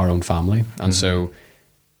for our own family. And so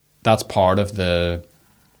that's part of the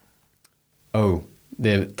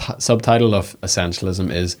subtitle of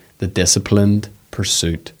Essentialism is the disciplined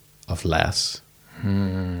pursuit of less.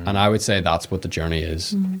 And I would say that's what the journey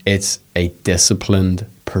is. It's a disciplined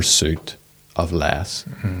pursuit of less.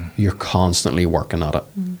 You're constantly working at it.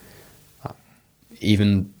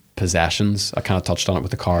 Even possessions, I kind of touched on it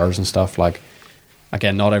with the cars and stuff. Like,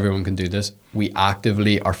 again, not everyone can do this. We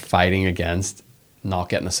actively are fighting against not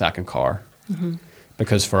getting a second car.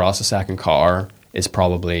 Because for us, a second car is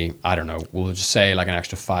probably, I don't know, we'll just say like an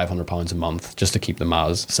extra £500 a month just to keep them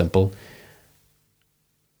as simple.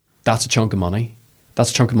 That's a chunk of money.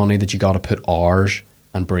 That's a chunk of money that you got to put hours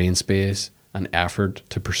and brain space and effort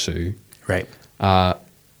to pursue. Right.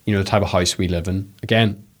 You know, the type of house we live in.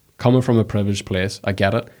 Again, coming from a privileged place, I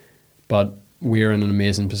get it. But we're in an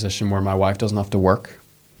amazing position where my wife doesn't have to work.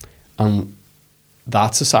 And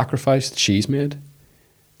that's a sacrifice that she's made.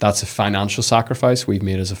 That's a financial sacrifice we've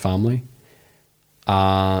made as a family.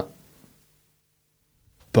 But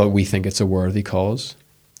we think it's a worthy cause.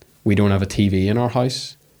 We don't have a TV in our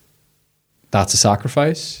house. That's a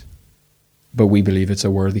sacrifice. But we believe it's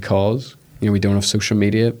a worthy cause. You know, we don't have social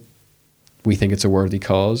media. We think it's a worthy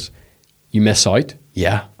cause. You miss out?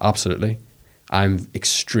 Yeah, absolutely. I'm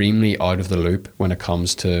extremely out of the loop when it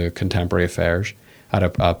comes to contemporary affairs. I had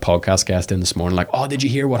a podcast guest in this morning like, oh, did you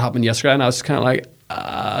hear what happened yesterday? And I was kind of like,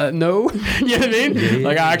 no. You know what I mean? Yeah.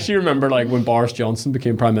 Like, I actually remember like when Boris Johnson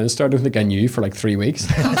became Prime Minister, I don't think I knew for like 3 weeks.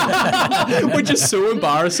 Which is so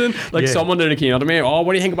embarrassing. Like, someone that came out to me, oh,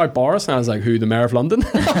 what do you think about Boris? And I was like, who, the Mayor of London?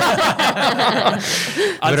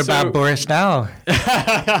 What about Boris now?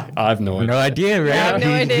 I have no idea. No idea, right? I have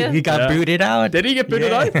no idea. He got booted out. Did he get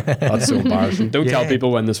booted out? That's so embarrassing. Don't tell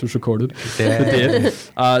people when this was recorded. Yeah. The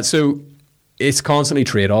date. So it's constantly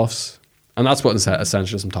trade-offs. And that's what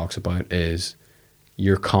Essentialism talks about is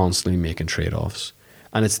you're constantly making trade-offs.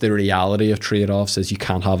 And it's the reality of trade-offs is you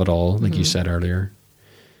can't have it all, like you said earlier.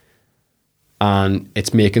 And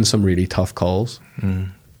it's making some really tough calls.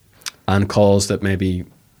 And calls that maybe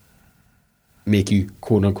make you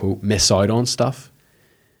quote unquote miss out on stuff.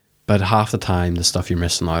 But half the time, the stuff you're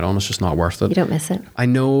missing out on is just not worth it. You don't miss it. I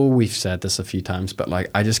know we've said this a few times, but like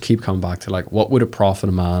I just keep coming back to like, what would it profit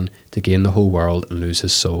a man to gain the whole world and lose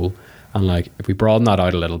his soul? And like, if we broaden that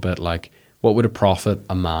out a little bit, like, what would it profit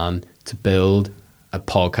a man to build a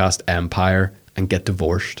podcast empire and get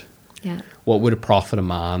divorced? Yeah. What would it profit a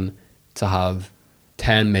man to have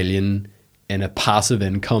 10 million in a passive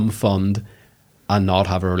income fund and not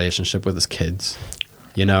have a relationship with his kids?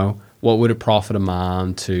 You know? What would it profit a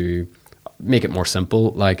man to make it more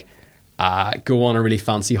simple? Like, go on a really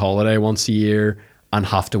fancy holiday once a year and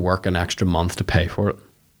have to work an extra month to pay for it.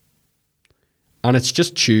 And it's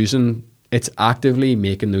just choosing, it's actively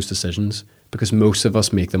making those decisions, because most of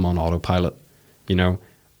us make them on autopilot. You know,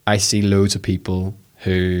 I see loads of people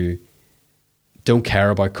who don't care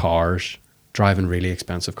about cars, driving really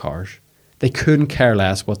expensive cars. They couldn't care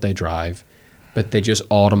less what they drive, but they just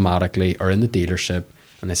automatically are in the dealership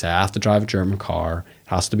and they say, I have to drive a German car, it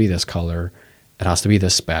has to be this color, it has to be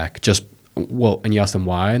this spec. Just, well, and you ask them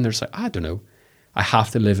why, and they're just like, I don't know. I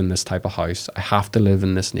have to live in this type of house. I have to live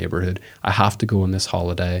in this neighborhood. I have to go on this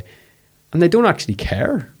holiday. And they don't actually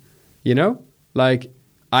care, you know? Like,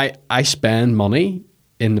 I spend money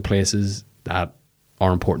in the places that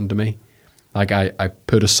are important to me. Like, I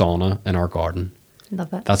put a sauna in our garden.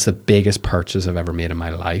 Love it. That's the biggest purchase I've ever made in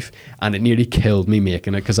my life. And it nearly killed me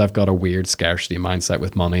making it, because I've got a weird scarcity mindset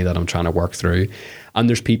with money that I'm trying to work through. And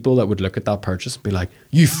there's people that would look at that purchase and be like,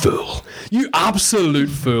 you fool, you absolute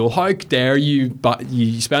fool. How dare you,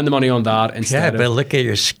 you spend the money on that instead but look at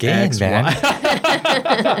your skin, man.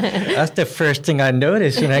 That's the first thing I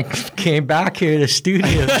noticed when I came back here to the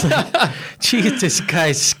studio. It's like, geez, this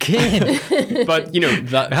guy's skin. But, you know,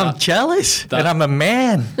 I'm jealous that I'm a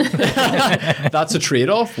man. That's a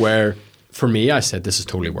trade-off where, for me, I said, this is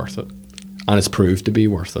totally worth it. And it's proved to be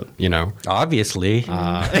worth it, you know. Obviously.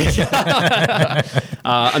 And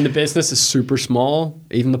the business is super small.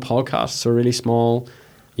 Even the podcasts are really small,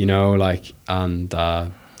 you know, like, and yeah,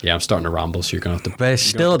 I'm starting to ramble, so you're going to have to... But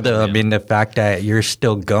still, though, I mean, the fact that you're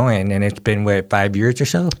still going, and it's been, what, 5 years or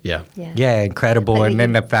so? Yeah. Yeah, incredible. And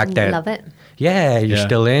then the fact that... Love it. Yeah, you're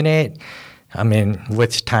still in it. I mean,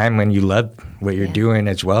 what's time when you love what you're doing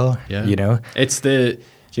as well, you know? It's the...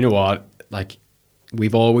 You know what? Like,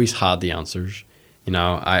 we've always had the answers. You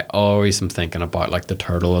know, I always am thinking about, like, the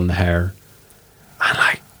turtle and the hare.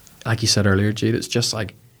 And, like you said earlier, Jude, it's just,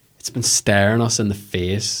 like, it's been staring us in the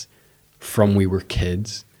face from we were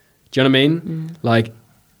kids. Do you know what I mean? Like,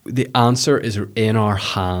 the answer is in our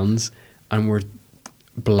hands, and we're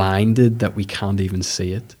blinded that we can't even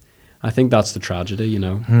see it. I think that's the tragedy, you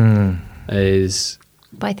know, is...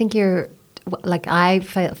 But I think you're, like, I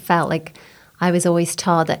felt like I was always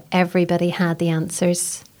taught that everybody had the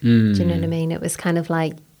answers. Do you know what I mean? It was kind of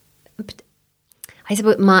like, I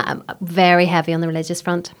suppose, very heavy on the religious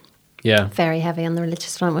front. Yeah. Very heavy on the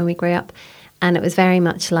religious front when we grew up. And it was very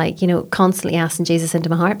much like, you know, constantly asking Jesus into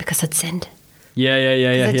my heart because I'd sinned. Yeah.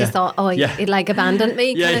 I just thought, he'd like abandoned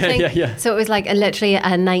me kind of thing. Yeah. So it was like literally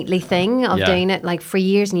a nightly thing of doing it like for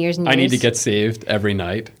years and years and years. I need to get saved every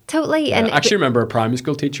night. Totally. Yeah. And I actually remember a primary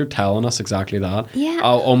school teacher telling us exactly that. Yeah.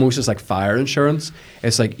 Almost as like fire insurance.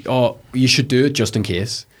 It's like, oh, you should do it just in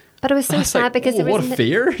case. But it was so sad like, because it was... what a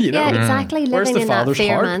fear, you know? Yeah, exactly. Where's Living the in that Father's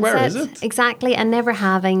fear heart? mindset. Where is it? Exactly. And never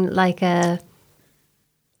having like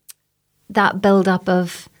that build up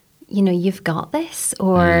of, you know, you've got this,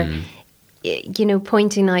 or, you know,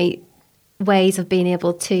 pointing out ways of being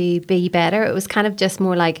able to be better. It was kind of just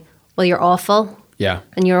more like, well, you're awful. Yeah.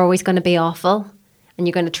 And you're always going to be awful. And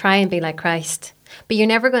you're going to try and be like Christ. But you're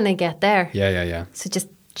never going to get there. Yeah. So just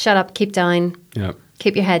shut up, keep down. Yeah.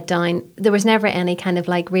 Keep your head down. There was never any kind of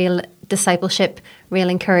like real discipleship, real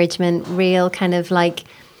encouragement, real kind of like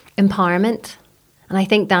empowerment. And I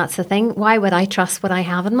think that's the thing. Why would I trust what I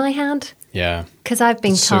have in my hand? Yeah. Because I've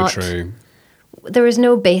been taught. So true. There is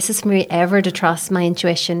no basis for me ever to trust my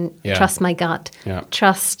intuition, trust my gut,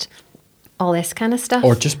 trust all this kind of stuff.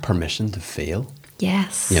 Or just permission to fail.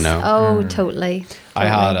 Yes. You know? Oh, totally. I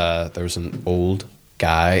had there was an old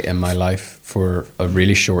guy in my life for a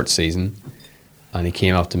really short season, and he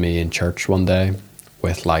came up to me in church one day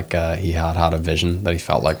with like he had a vision that he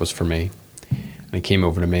felt like was for me, and he came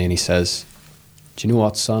over to me and he says, "Do you know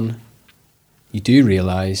what, son? You do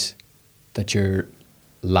realize that your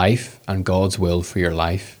life and God's will for your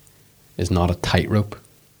life is not a tightrope."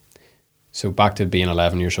 So back to being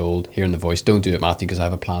 11 years old, hearing the voice, "Don't do it, Matthew, because I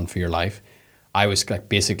have a plan for your life." I was like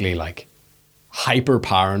basically like hyper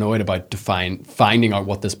paranoid about finding out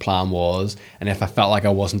what this plan was, and if I felt like I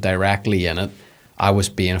wasn't directly in it, I was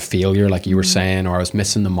being a failure, like you were saying, or I was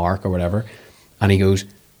missing the mark or whatever. And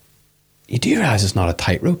he you do realize it's not a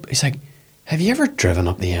tightrope. He's like, have you ever driven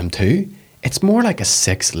up the M2? It's more like a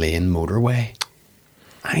 6-lane motorway.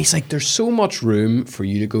 And he's like, there's so much room for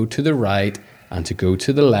you to go to the right and to go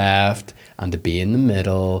to the left and to be in the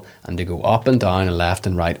middle and to go up and down and left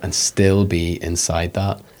and right and still be inside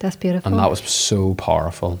that. That's beautiful. And that was so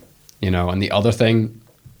powerful, you know. And the other thing,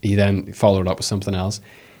 he then followed up with something else.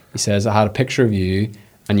 He says, I had a picture of you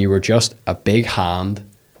and you were just a big hand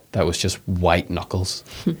that was just white knuckles.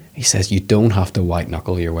 He says, you don't have to white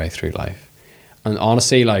knuckle your way through life. And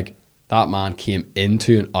honestly, like, that man came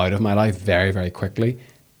into and out of my life very, very quickly.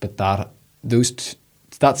 But that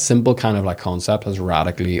simple kind of like concept has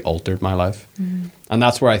radically altered my life. And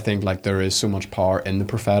that's where I think like there is so much power in the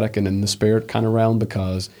prophetic and in the spirit kind of realm,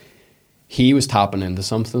 because he was tapping into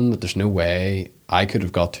something that there's no way I could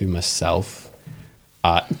have got to myself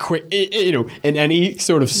quick, you know, in any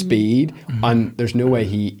sort of speed. And there's no way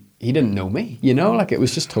he didn't know me, you know, like it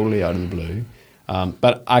was just totally out of the blue.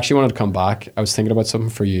 But I actually wanted to come back. I was thinking about something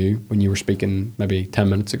for you when you were speaking maybe 10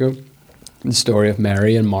 minutes ago. The story of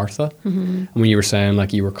Mary and Martha. And when you were saying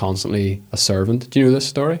like you were constantly a servant. Do you know this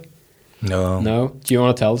story? No. No? Do you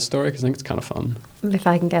want to tell the story? Because I think it's kind of fun. If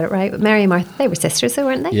I can get it right. But Mary and Martha, they were sisters though,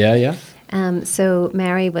 weren't they? Yeah, yeah. So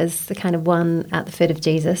Mary was the kind of one at the foot of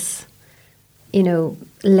Jesus, you know,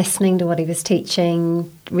 listening to what he was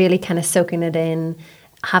teaching, really kind of soaking it in,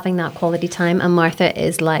 having that quality time. And Martha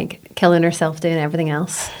is like killing herself doing everything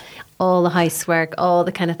else. All the housework, all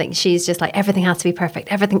the kind of things. She's just like, everything has to be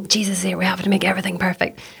perfect. Everything, Jesus is here, we have to make everything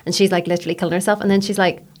perfect. And she's like literally killing herself. And then she's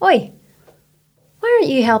like, oi, why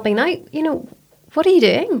aren't you helping out? You know, what are you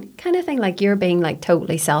doing? Kind of thing. Like you're being like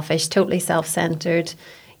totally selfish, totally self-centered.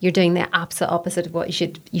 You're doing the absolute opposite of what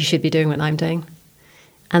you should be doing what I'm doing.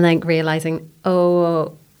 And then realizing,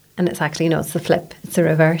 oh, and it's actually, no, it's the flip. It's the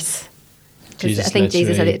reverse. I think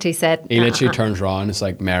Jesus literally said, he literally turns around. It's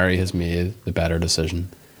like Mary has made the better decision.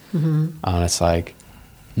 And it's like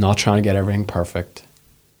not trying to get everything perfect,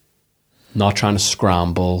 not trying to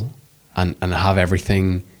scramble and have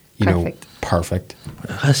everything, you know, perfect.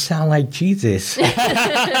 I sound like Jesus.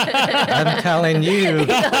 I'm telling you,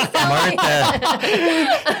 Martha.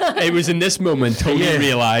 It was in this moment Tony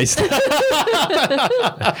realized. And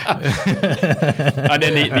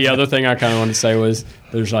then the other thing I kind of want to say was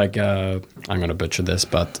there's like, I'm going to butcher this,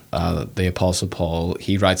 but the Apostle Paul,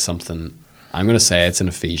 he writes something. I'm going to say it's in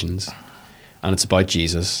Ephesians, and it's about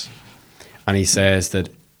Jesus. And he says that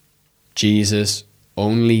Jesus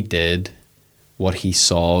only did what he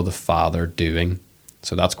saw the Father doing.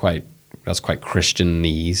 So that's quite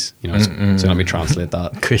Christianese, you know. So let me translate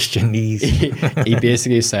that. Christianese. He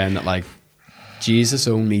basically is saying that like Jesus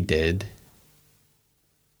only did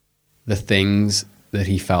the things that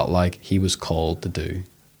he felt like he was called to do.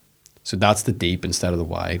 So that's the deep instead of the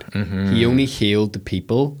wide. He only healed the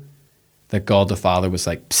people that God the Father was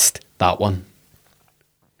like, psst, that one.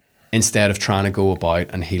 Instead of trying to go about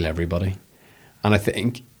and heal everybody. And I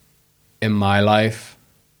think in my life,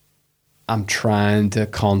 I'm trying to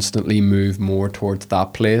constantly move more towards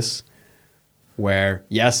that place where,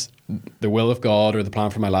 yes, the will of God or the plan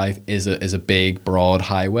for my life is a big, broad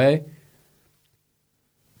highway.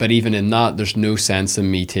 But even in that, there's no sense in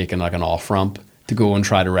me taking like an off-ramp to go and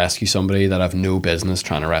try to rescue somebody that I've no business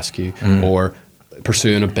trying to rescue, or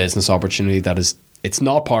pursuing a business opportunity that is, it's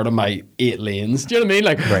not part of my 8 lanes. Do you know what I mean?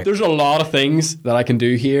 Like there's a lot of things that I can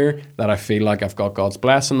do here that I feel like I've got God's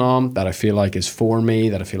blessing on, that I feel like is for me,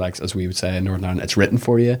 that I feel like, as we would say in Northern Ireland, it's written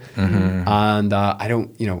for you. And I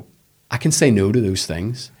don't, you know, I can say no to those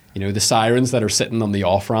things. You know, the sirens that are sitting on the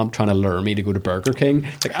off-ramp trying to lure me to go to Burger King.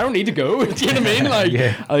 It's like, I don't need to go. Do you know what I mean?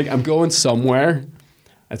 Like, like I'm going somewhere.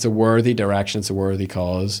 It's a worthy direction. It's a worthy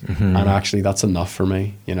cause. And actually, that's enough for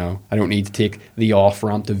me. You know, I don't need to take the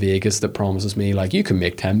off-ramp to Vegas that promises me, like, you can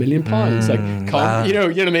make £10 million. Like, come, you know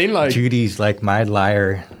what I mean? Like, Judy's like my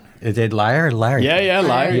liar. Is it liar or liar? Yeah,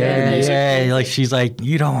 liar. Yeah. Like she's like,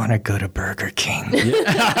 you don't want to go to Burger King.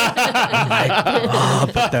 I'm like, oh,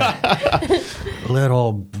 but the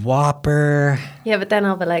little Whopper. Yeah, but then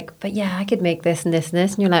I'll be like, but yeah, I could make this and this and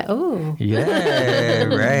this. And you're like, oh. Yeah,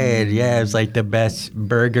 right. Yeah, it's like the best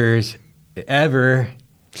burgers ever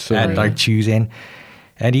at our choosing.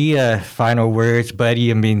 Any final words,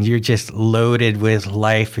 buddy? I mean, you're just loaded with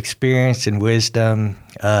life experience and wisdom.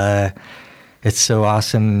 It's so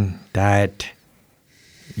awesome that,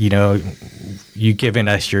 you know, you've given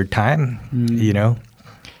us your time, you know.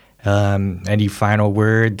 Any final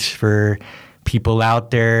words for people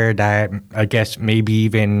out there that I guess maybe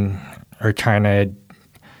even are trying to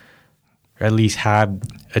at least have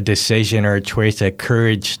a decision or a choice, a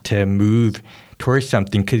courage to move towards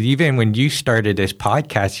something? Because even when you started this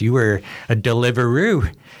podcast, you were a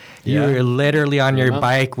Deliveroo. You Yeah. were literally on your Yeah.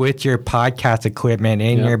 bike with your podcast equipment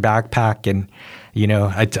in Yeah. your backpack, and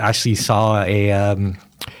I actually saw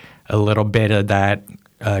a little bit of that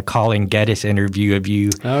Colin Geddes interview of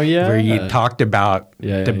you, Oh, yeah. where you talked about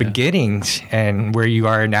Yeah, the yeah. beginnings and where you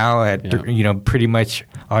are now at Yeah. pretty much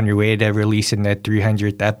on your way to releasing the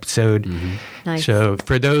 300th episode. Mm-hmm. Nice. So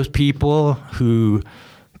for those people who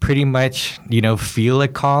pretty much feel a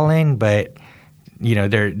calling, but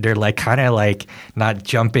they're like kind of like not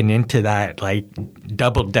jumping into that like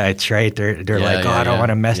double dutch, right? They're Yeah, like, oh, yeah, I don't yeah. want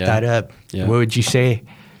to mess Yeah. that up. Yeah. What would you say?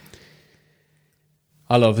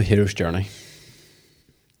 I love the hero's journey.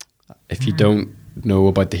 If you don't know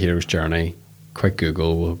about the hero's journey, quick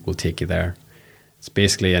Google will take you there. It's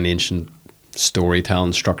basically an ancient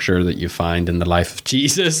storytelling structure that you find in the life of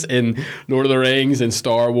Jesus in Lord of the Rings and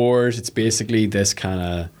Star Wars. It's basically this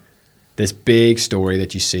big story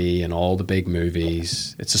that you see in all the big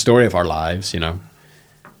movies. It's a story of our lives,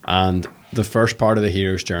 And the first part of the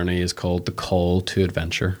hero's journey is called the call to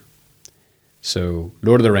adventure. So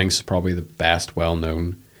Lord of the Rings is probably the best well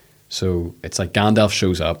known. So it's like Gandalf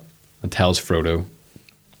shows up and tells Frodo,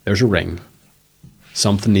 there's a ring.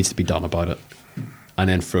 Something needs to be done about it. And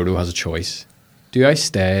then Frodo has a choice. Do I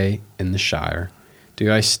stay in the Shire?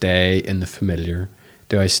 Do I stay in the familiar?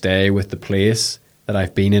 Do I stay with the place that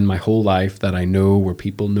I've been in my whole life, that I know, where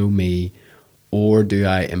people know me? Or do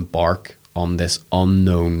I embark on this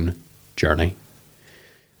unknown journey?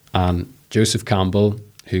 And Joseph Campbell,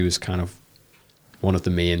 who is kind of one of the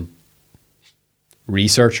main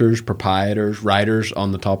researchers, proprietors, writers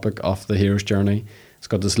on the topic of the hero's journey, has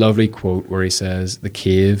got this lovely quote where he says, "The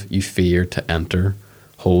cave you fear to enter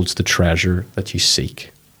holds the treasure that you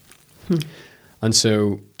seek." And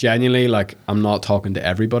so genuinely, like, I'm not talking to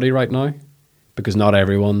everybody right now, because not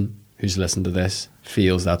everyone who's listened to this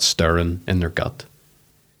feels that stirring in their gut.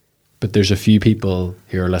 But there's a few people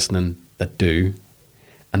who are listening that do,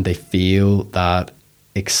 and they feel that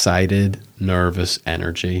excited, nervous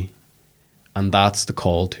energy. And that's the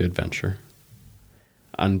call to adventure.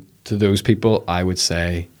 And to those people, I would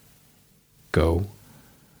say, go.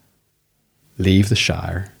 Leave the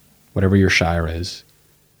Shire, whatever your Shire is,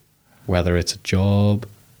 whether it's a job,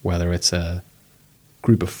 whether it's a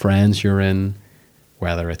group of friends you're in,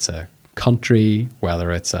 whether it's a country,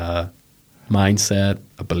 whether it's a mindset,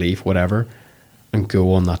 a belief, whatever, and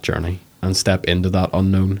go on that journey and step into that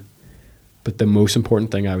unknown. But the most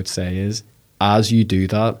important thing I would say is, as you do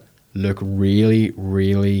that, look really,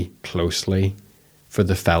 really closely for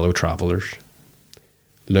the fellow travelers.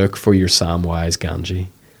 Look for your Samwise Gamgee.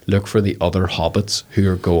 Look for the other hobbits who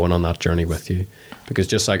are going on that journey with you. Because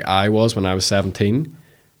just like I was when I was 17,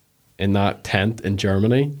 in that tent in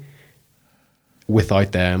Germany,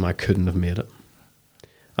 without them, I couldn't have made it.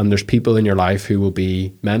 And there's people in your life who will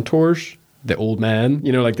be mentors. The old man,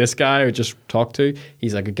 like this guy I just talked to,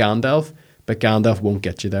 he's like a Gandalf, but Gandalf won't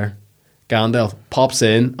get you there. Gandalf pops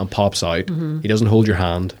in and pops out. He doesn't hold your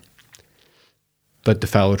hand. But the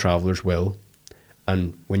fellow travelers will.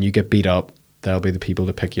 And when you get beat up, they'll be the people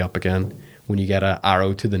to pick you up again. When you get an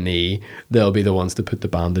arrow to the knee, they'll be the ones to put the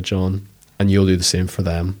bandage on. And you'll do the same for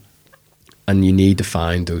them. And you need to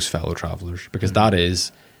find those fellow travelers, because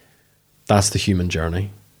that's the human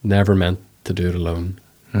journey. Never meant to do it alone.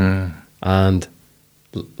 And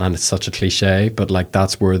it's such a cliche, but like,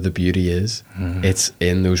 that's where the beauty is. It's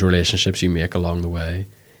in those relationships you make along the way.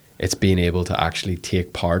 It's being able to actually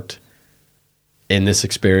take part in this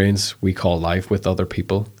experience we call life with other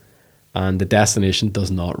people. And the destination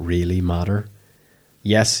does not really matter.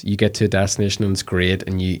 Yes, you get to a destination and it's great,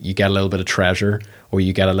 and you get a little bit of treasure, or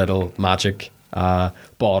you get a little magic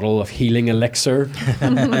bottle of healing elixir,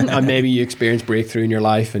 and maybe you experience breakthrough in your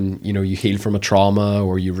life, and you heal from a trauma,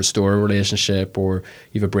 or you restore a relationship, or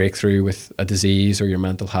you have a breakthrough with a disease or your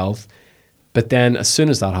mental health. But then as soon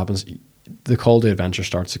as that happens, the call to adventure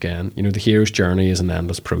starts again. The hero's journey is an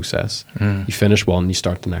endless process. You finish one, you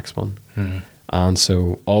start the next one. And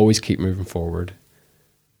so always keep moving forward.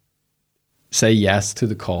 Say yes to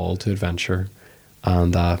the call to adventure,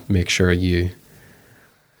 and make sure you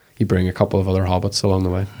bring a couple of other hobbits along the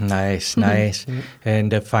way. Nice.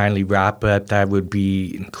 And to finally wrap up, that would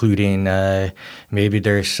be including maybe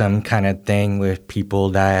there's some kind of thing with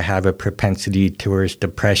people that have a propensity towards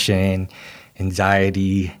depression,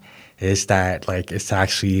 anxiety. Is that like, it's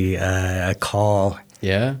actually a call?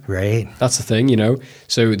 Yeah. Right? That's the thing,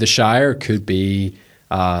 So the Shire could be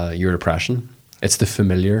your depression. It's the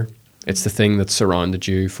familiar. It's the thing that surrounded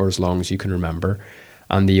you for as long as you can remember.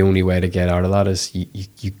 And the only way to get out of that is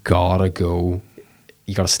you gotta go.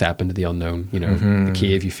 You gotta step into the unknown. The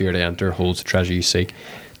cave you fear to enter holds the treasure you seek.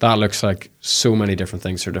 That looks like so many different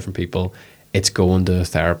things for different people. it's going to a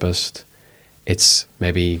therapist. It's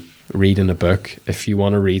maybe reading a book. If you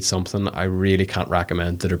want to read something, I really can't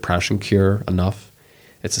recommend The Depression Cure enough.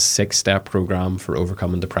 It's a 6-step program for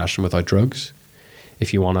overcoming depression without drugs.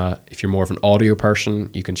 If you're more of an audio person,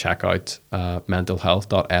 you can check out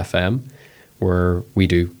mentalhealth.fm, where we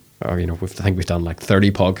do, I think we've done like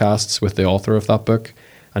 30 podcasts with the author of that book,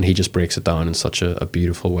 and he just breaks it down in such a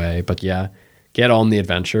beautiful way. But yeah, get on the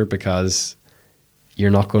adventure, because you're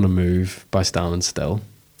not going to move by standing still.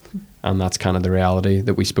 And that's kind of the reality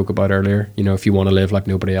that we spoke about earlier. You know, if you want to live like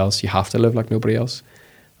nobody else, you have to live like nobody else.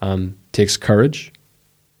 It takes courage,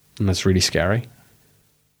 and that's really scary.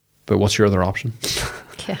 But what's your other option?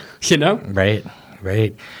 Yeah. You know? Right.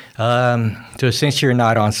 So since you're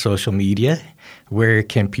not on social media, where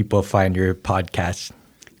can people find your podcast?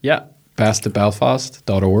 Yeah,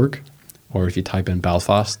 bestofbelfast.org. Or if you type in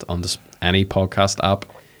Belfast on any podcast app,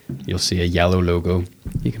 you'll see a yellow logo.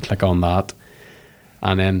 You can click on that.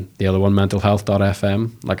 And then the other one,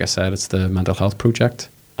 mentalhealth.fm. Like I said, it's the Mental Health Project.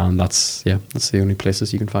 And that's the only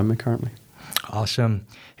places you can find me currently. Awesome.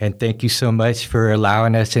 And thank you so much for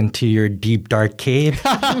allowing us into your deep, dark cave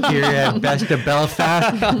here at Best of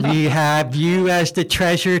Belfast. We have you as the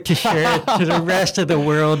treasure to share it to the rest of the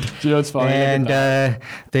world. You know, it's fine. And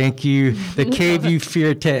thank you. The cave you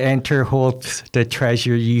fear to enter holds the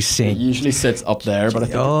treasure you sink. It usually sits up there, but I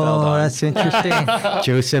think it fell down. That's interesting.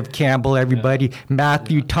 Joseph Campbell, everybody.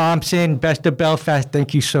 Matthew Thompson, Best of Belfast.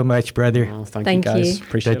 Thank you so much, brother. Oh, thank Thank you, guys. you.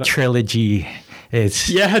 Appreciate The it. trilogy is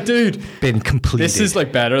Dude. been completed. This is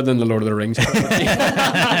like better than the Lord of the Rings. I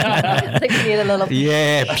think we need a little.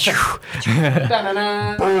 Yeah.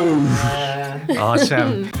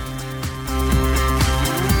 Awesome.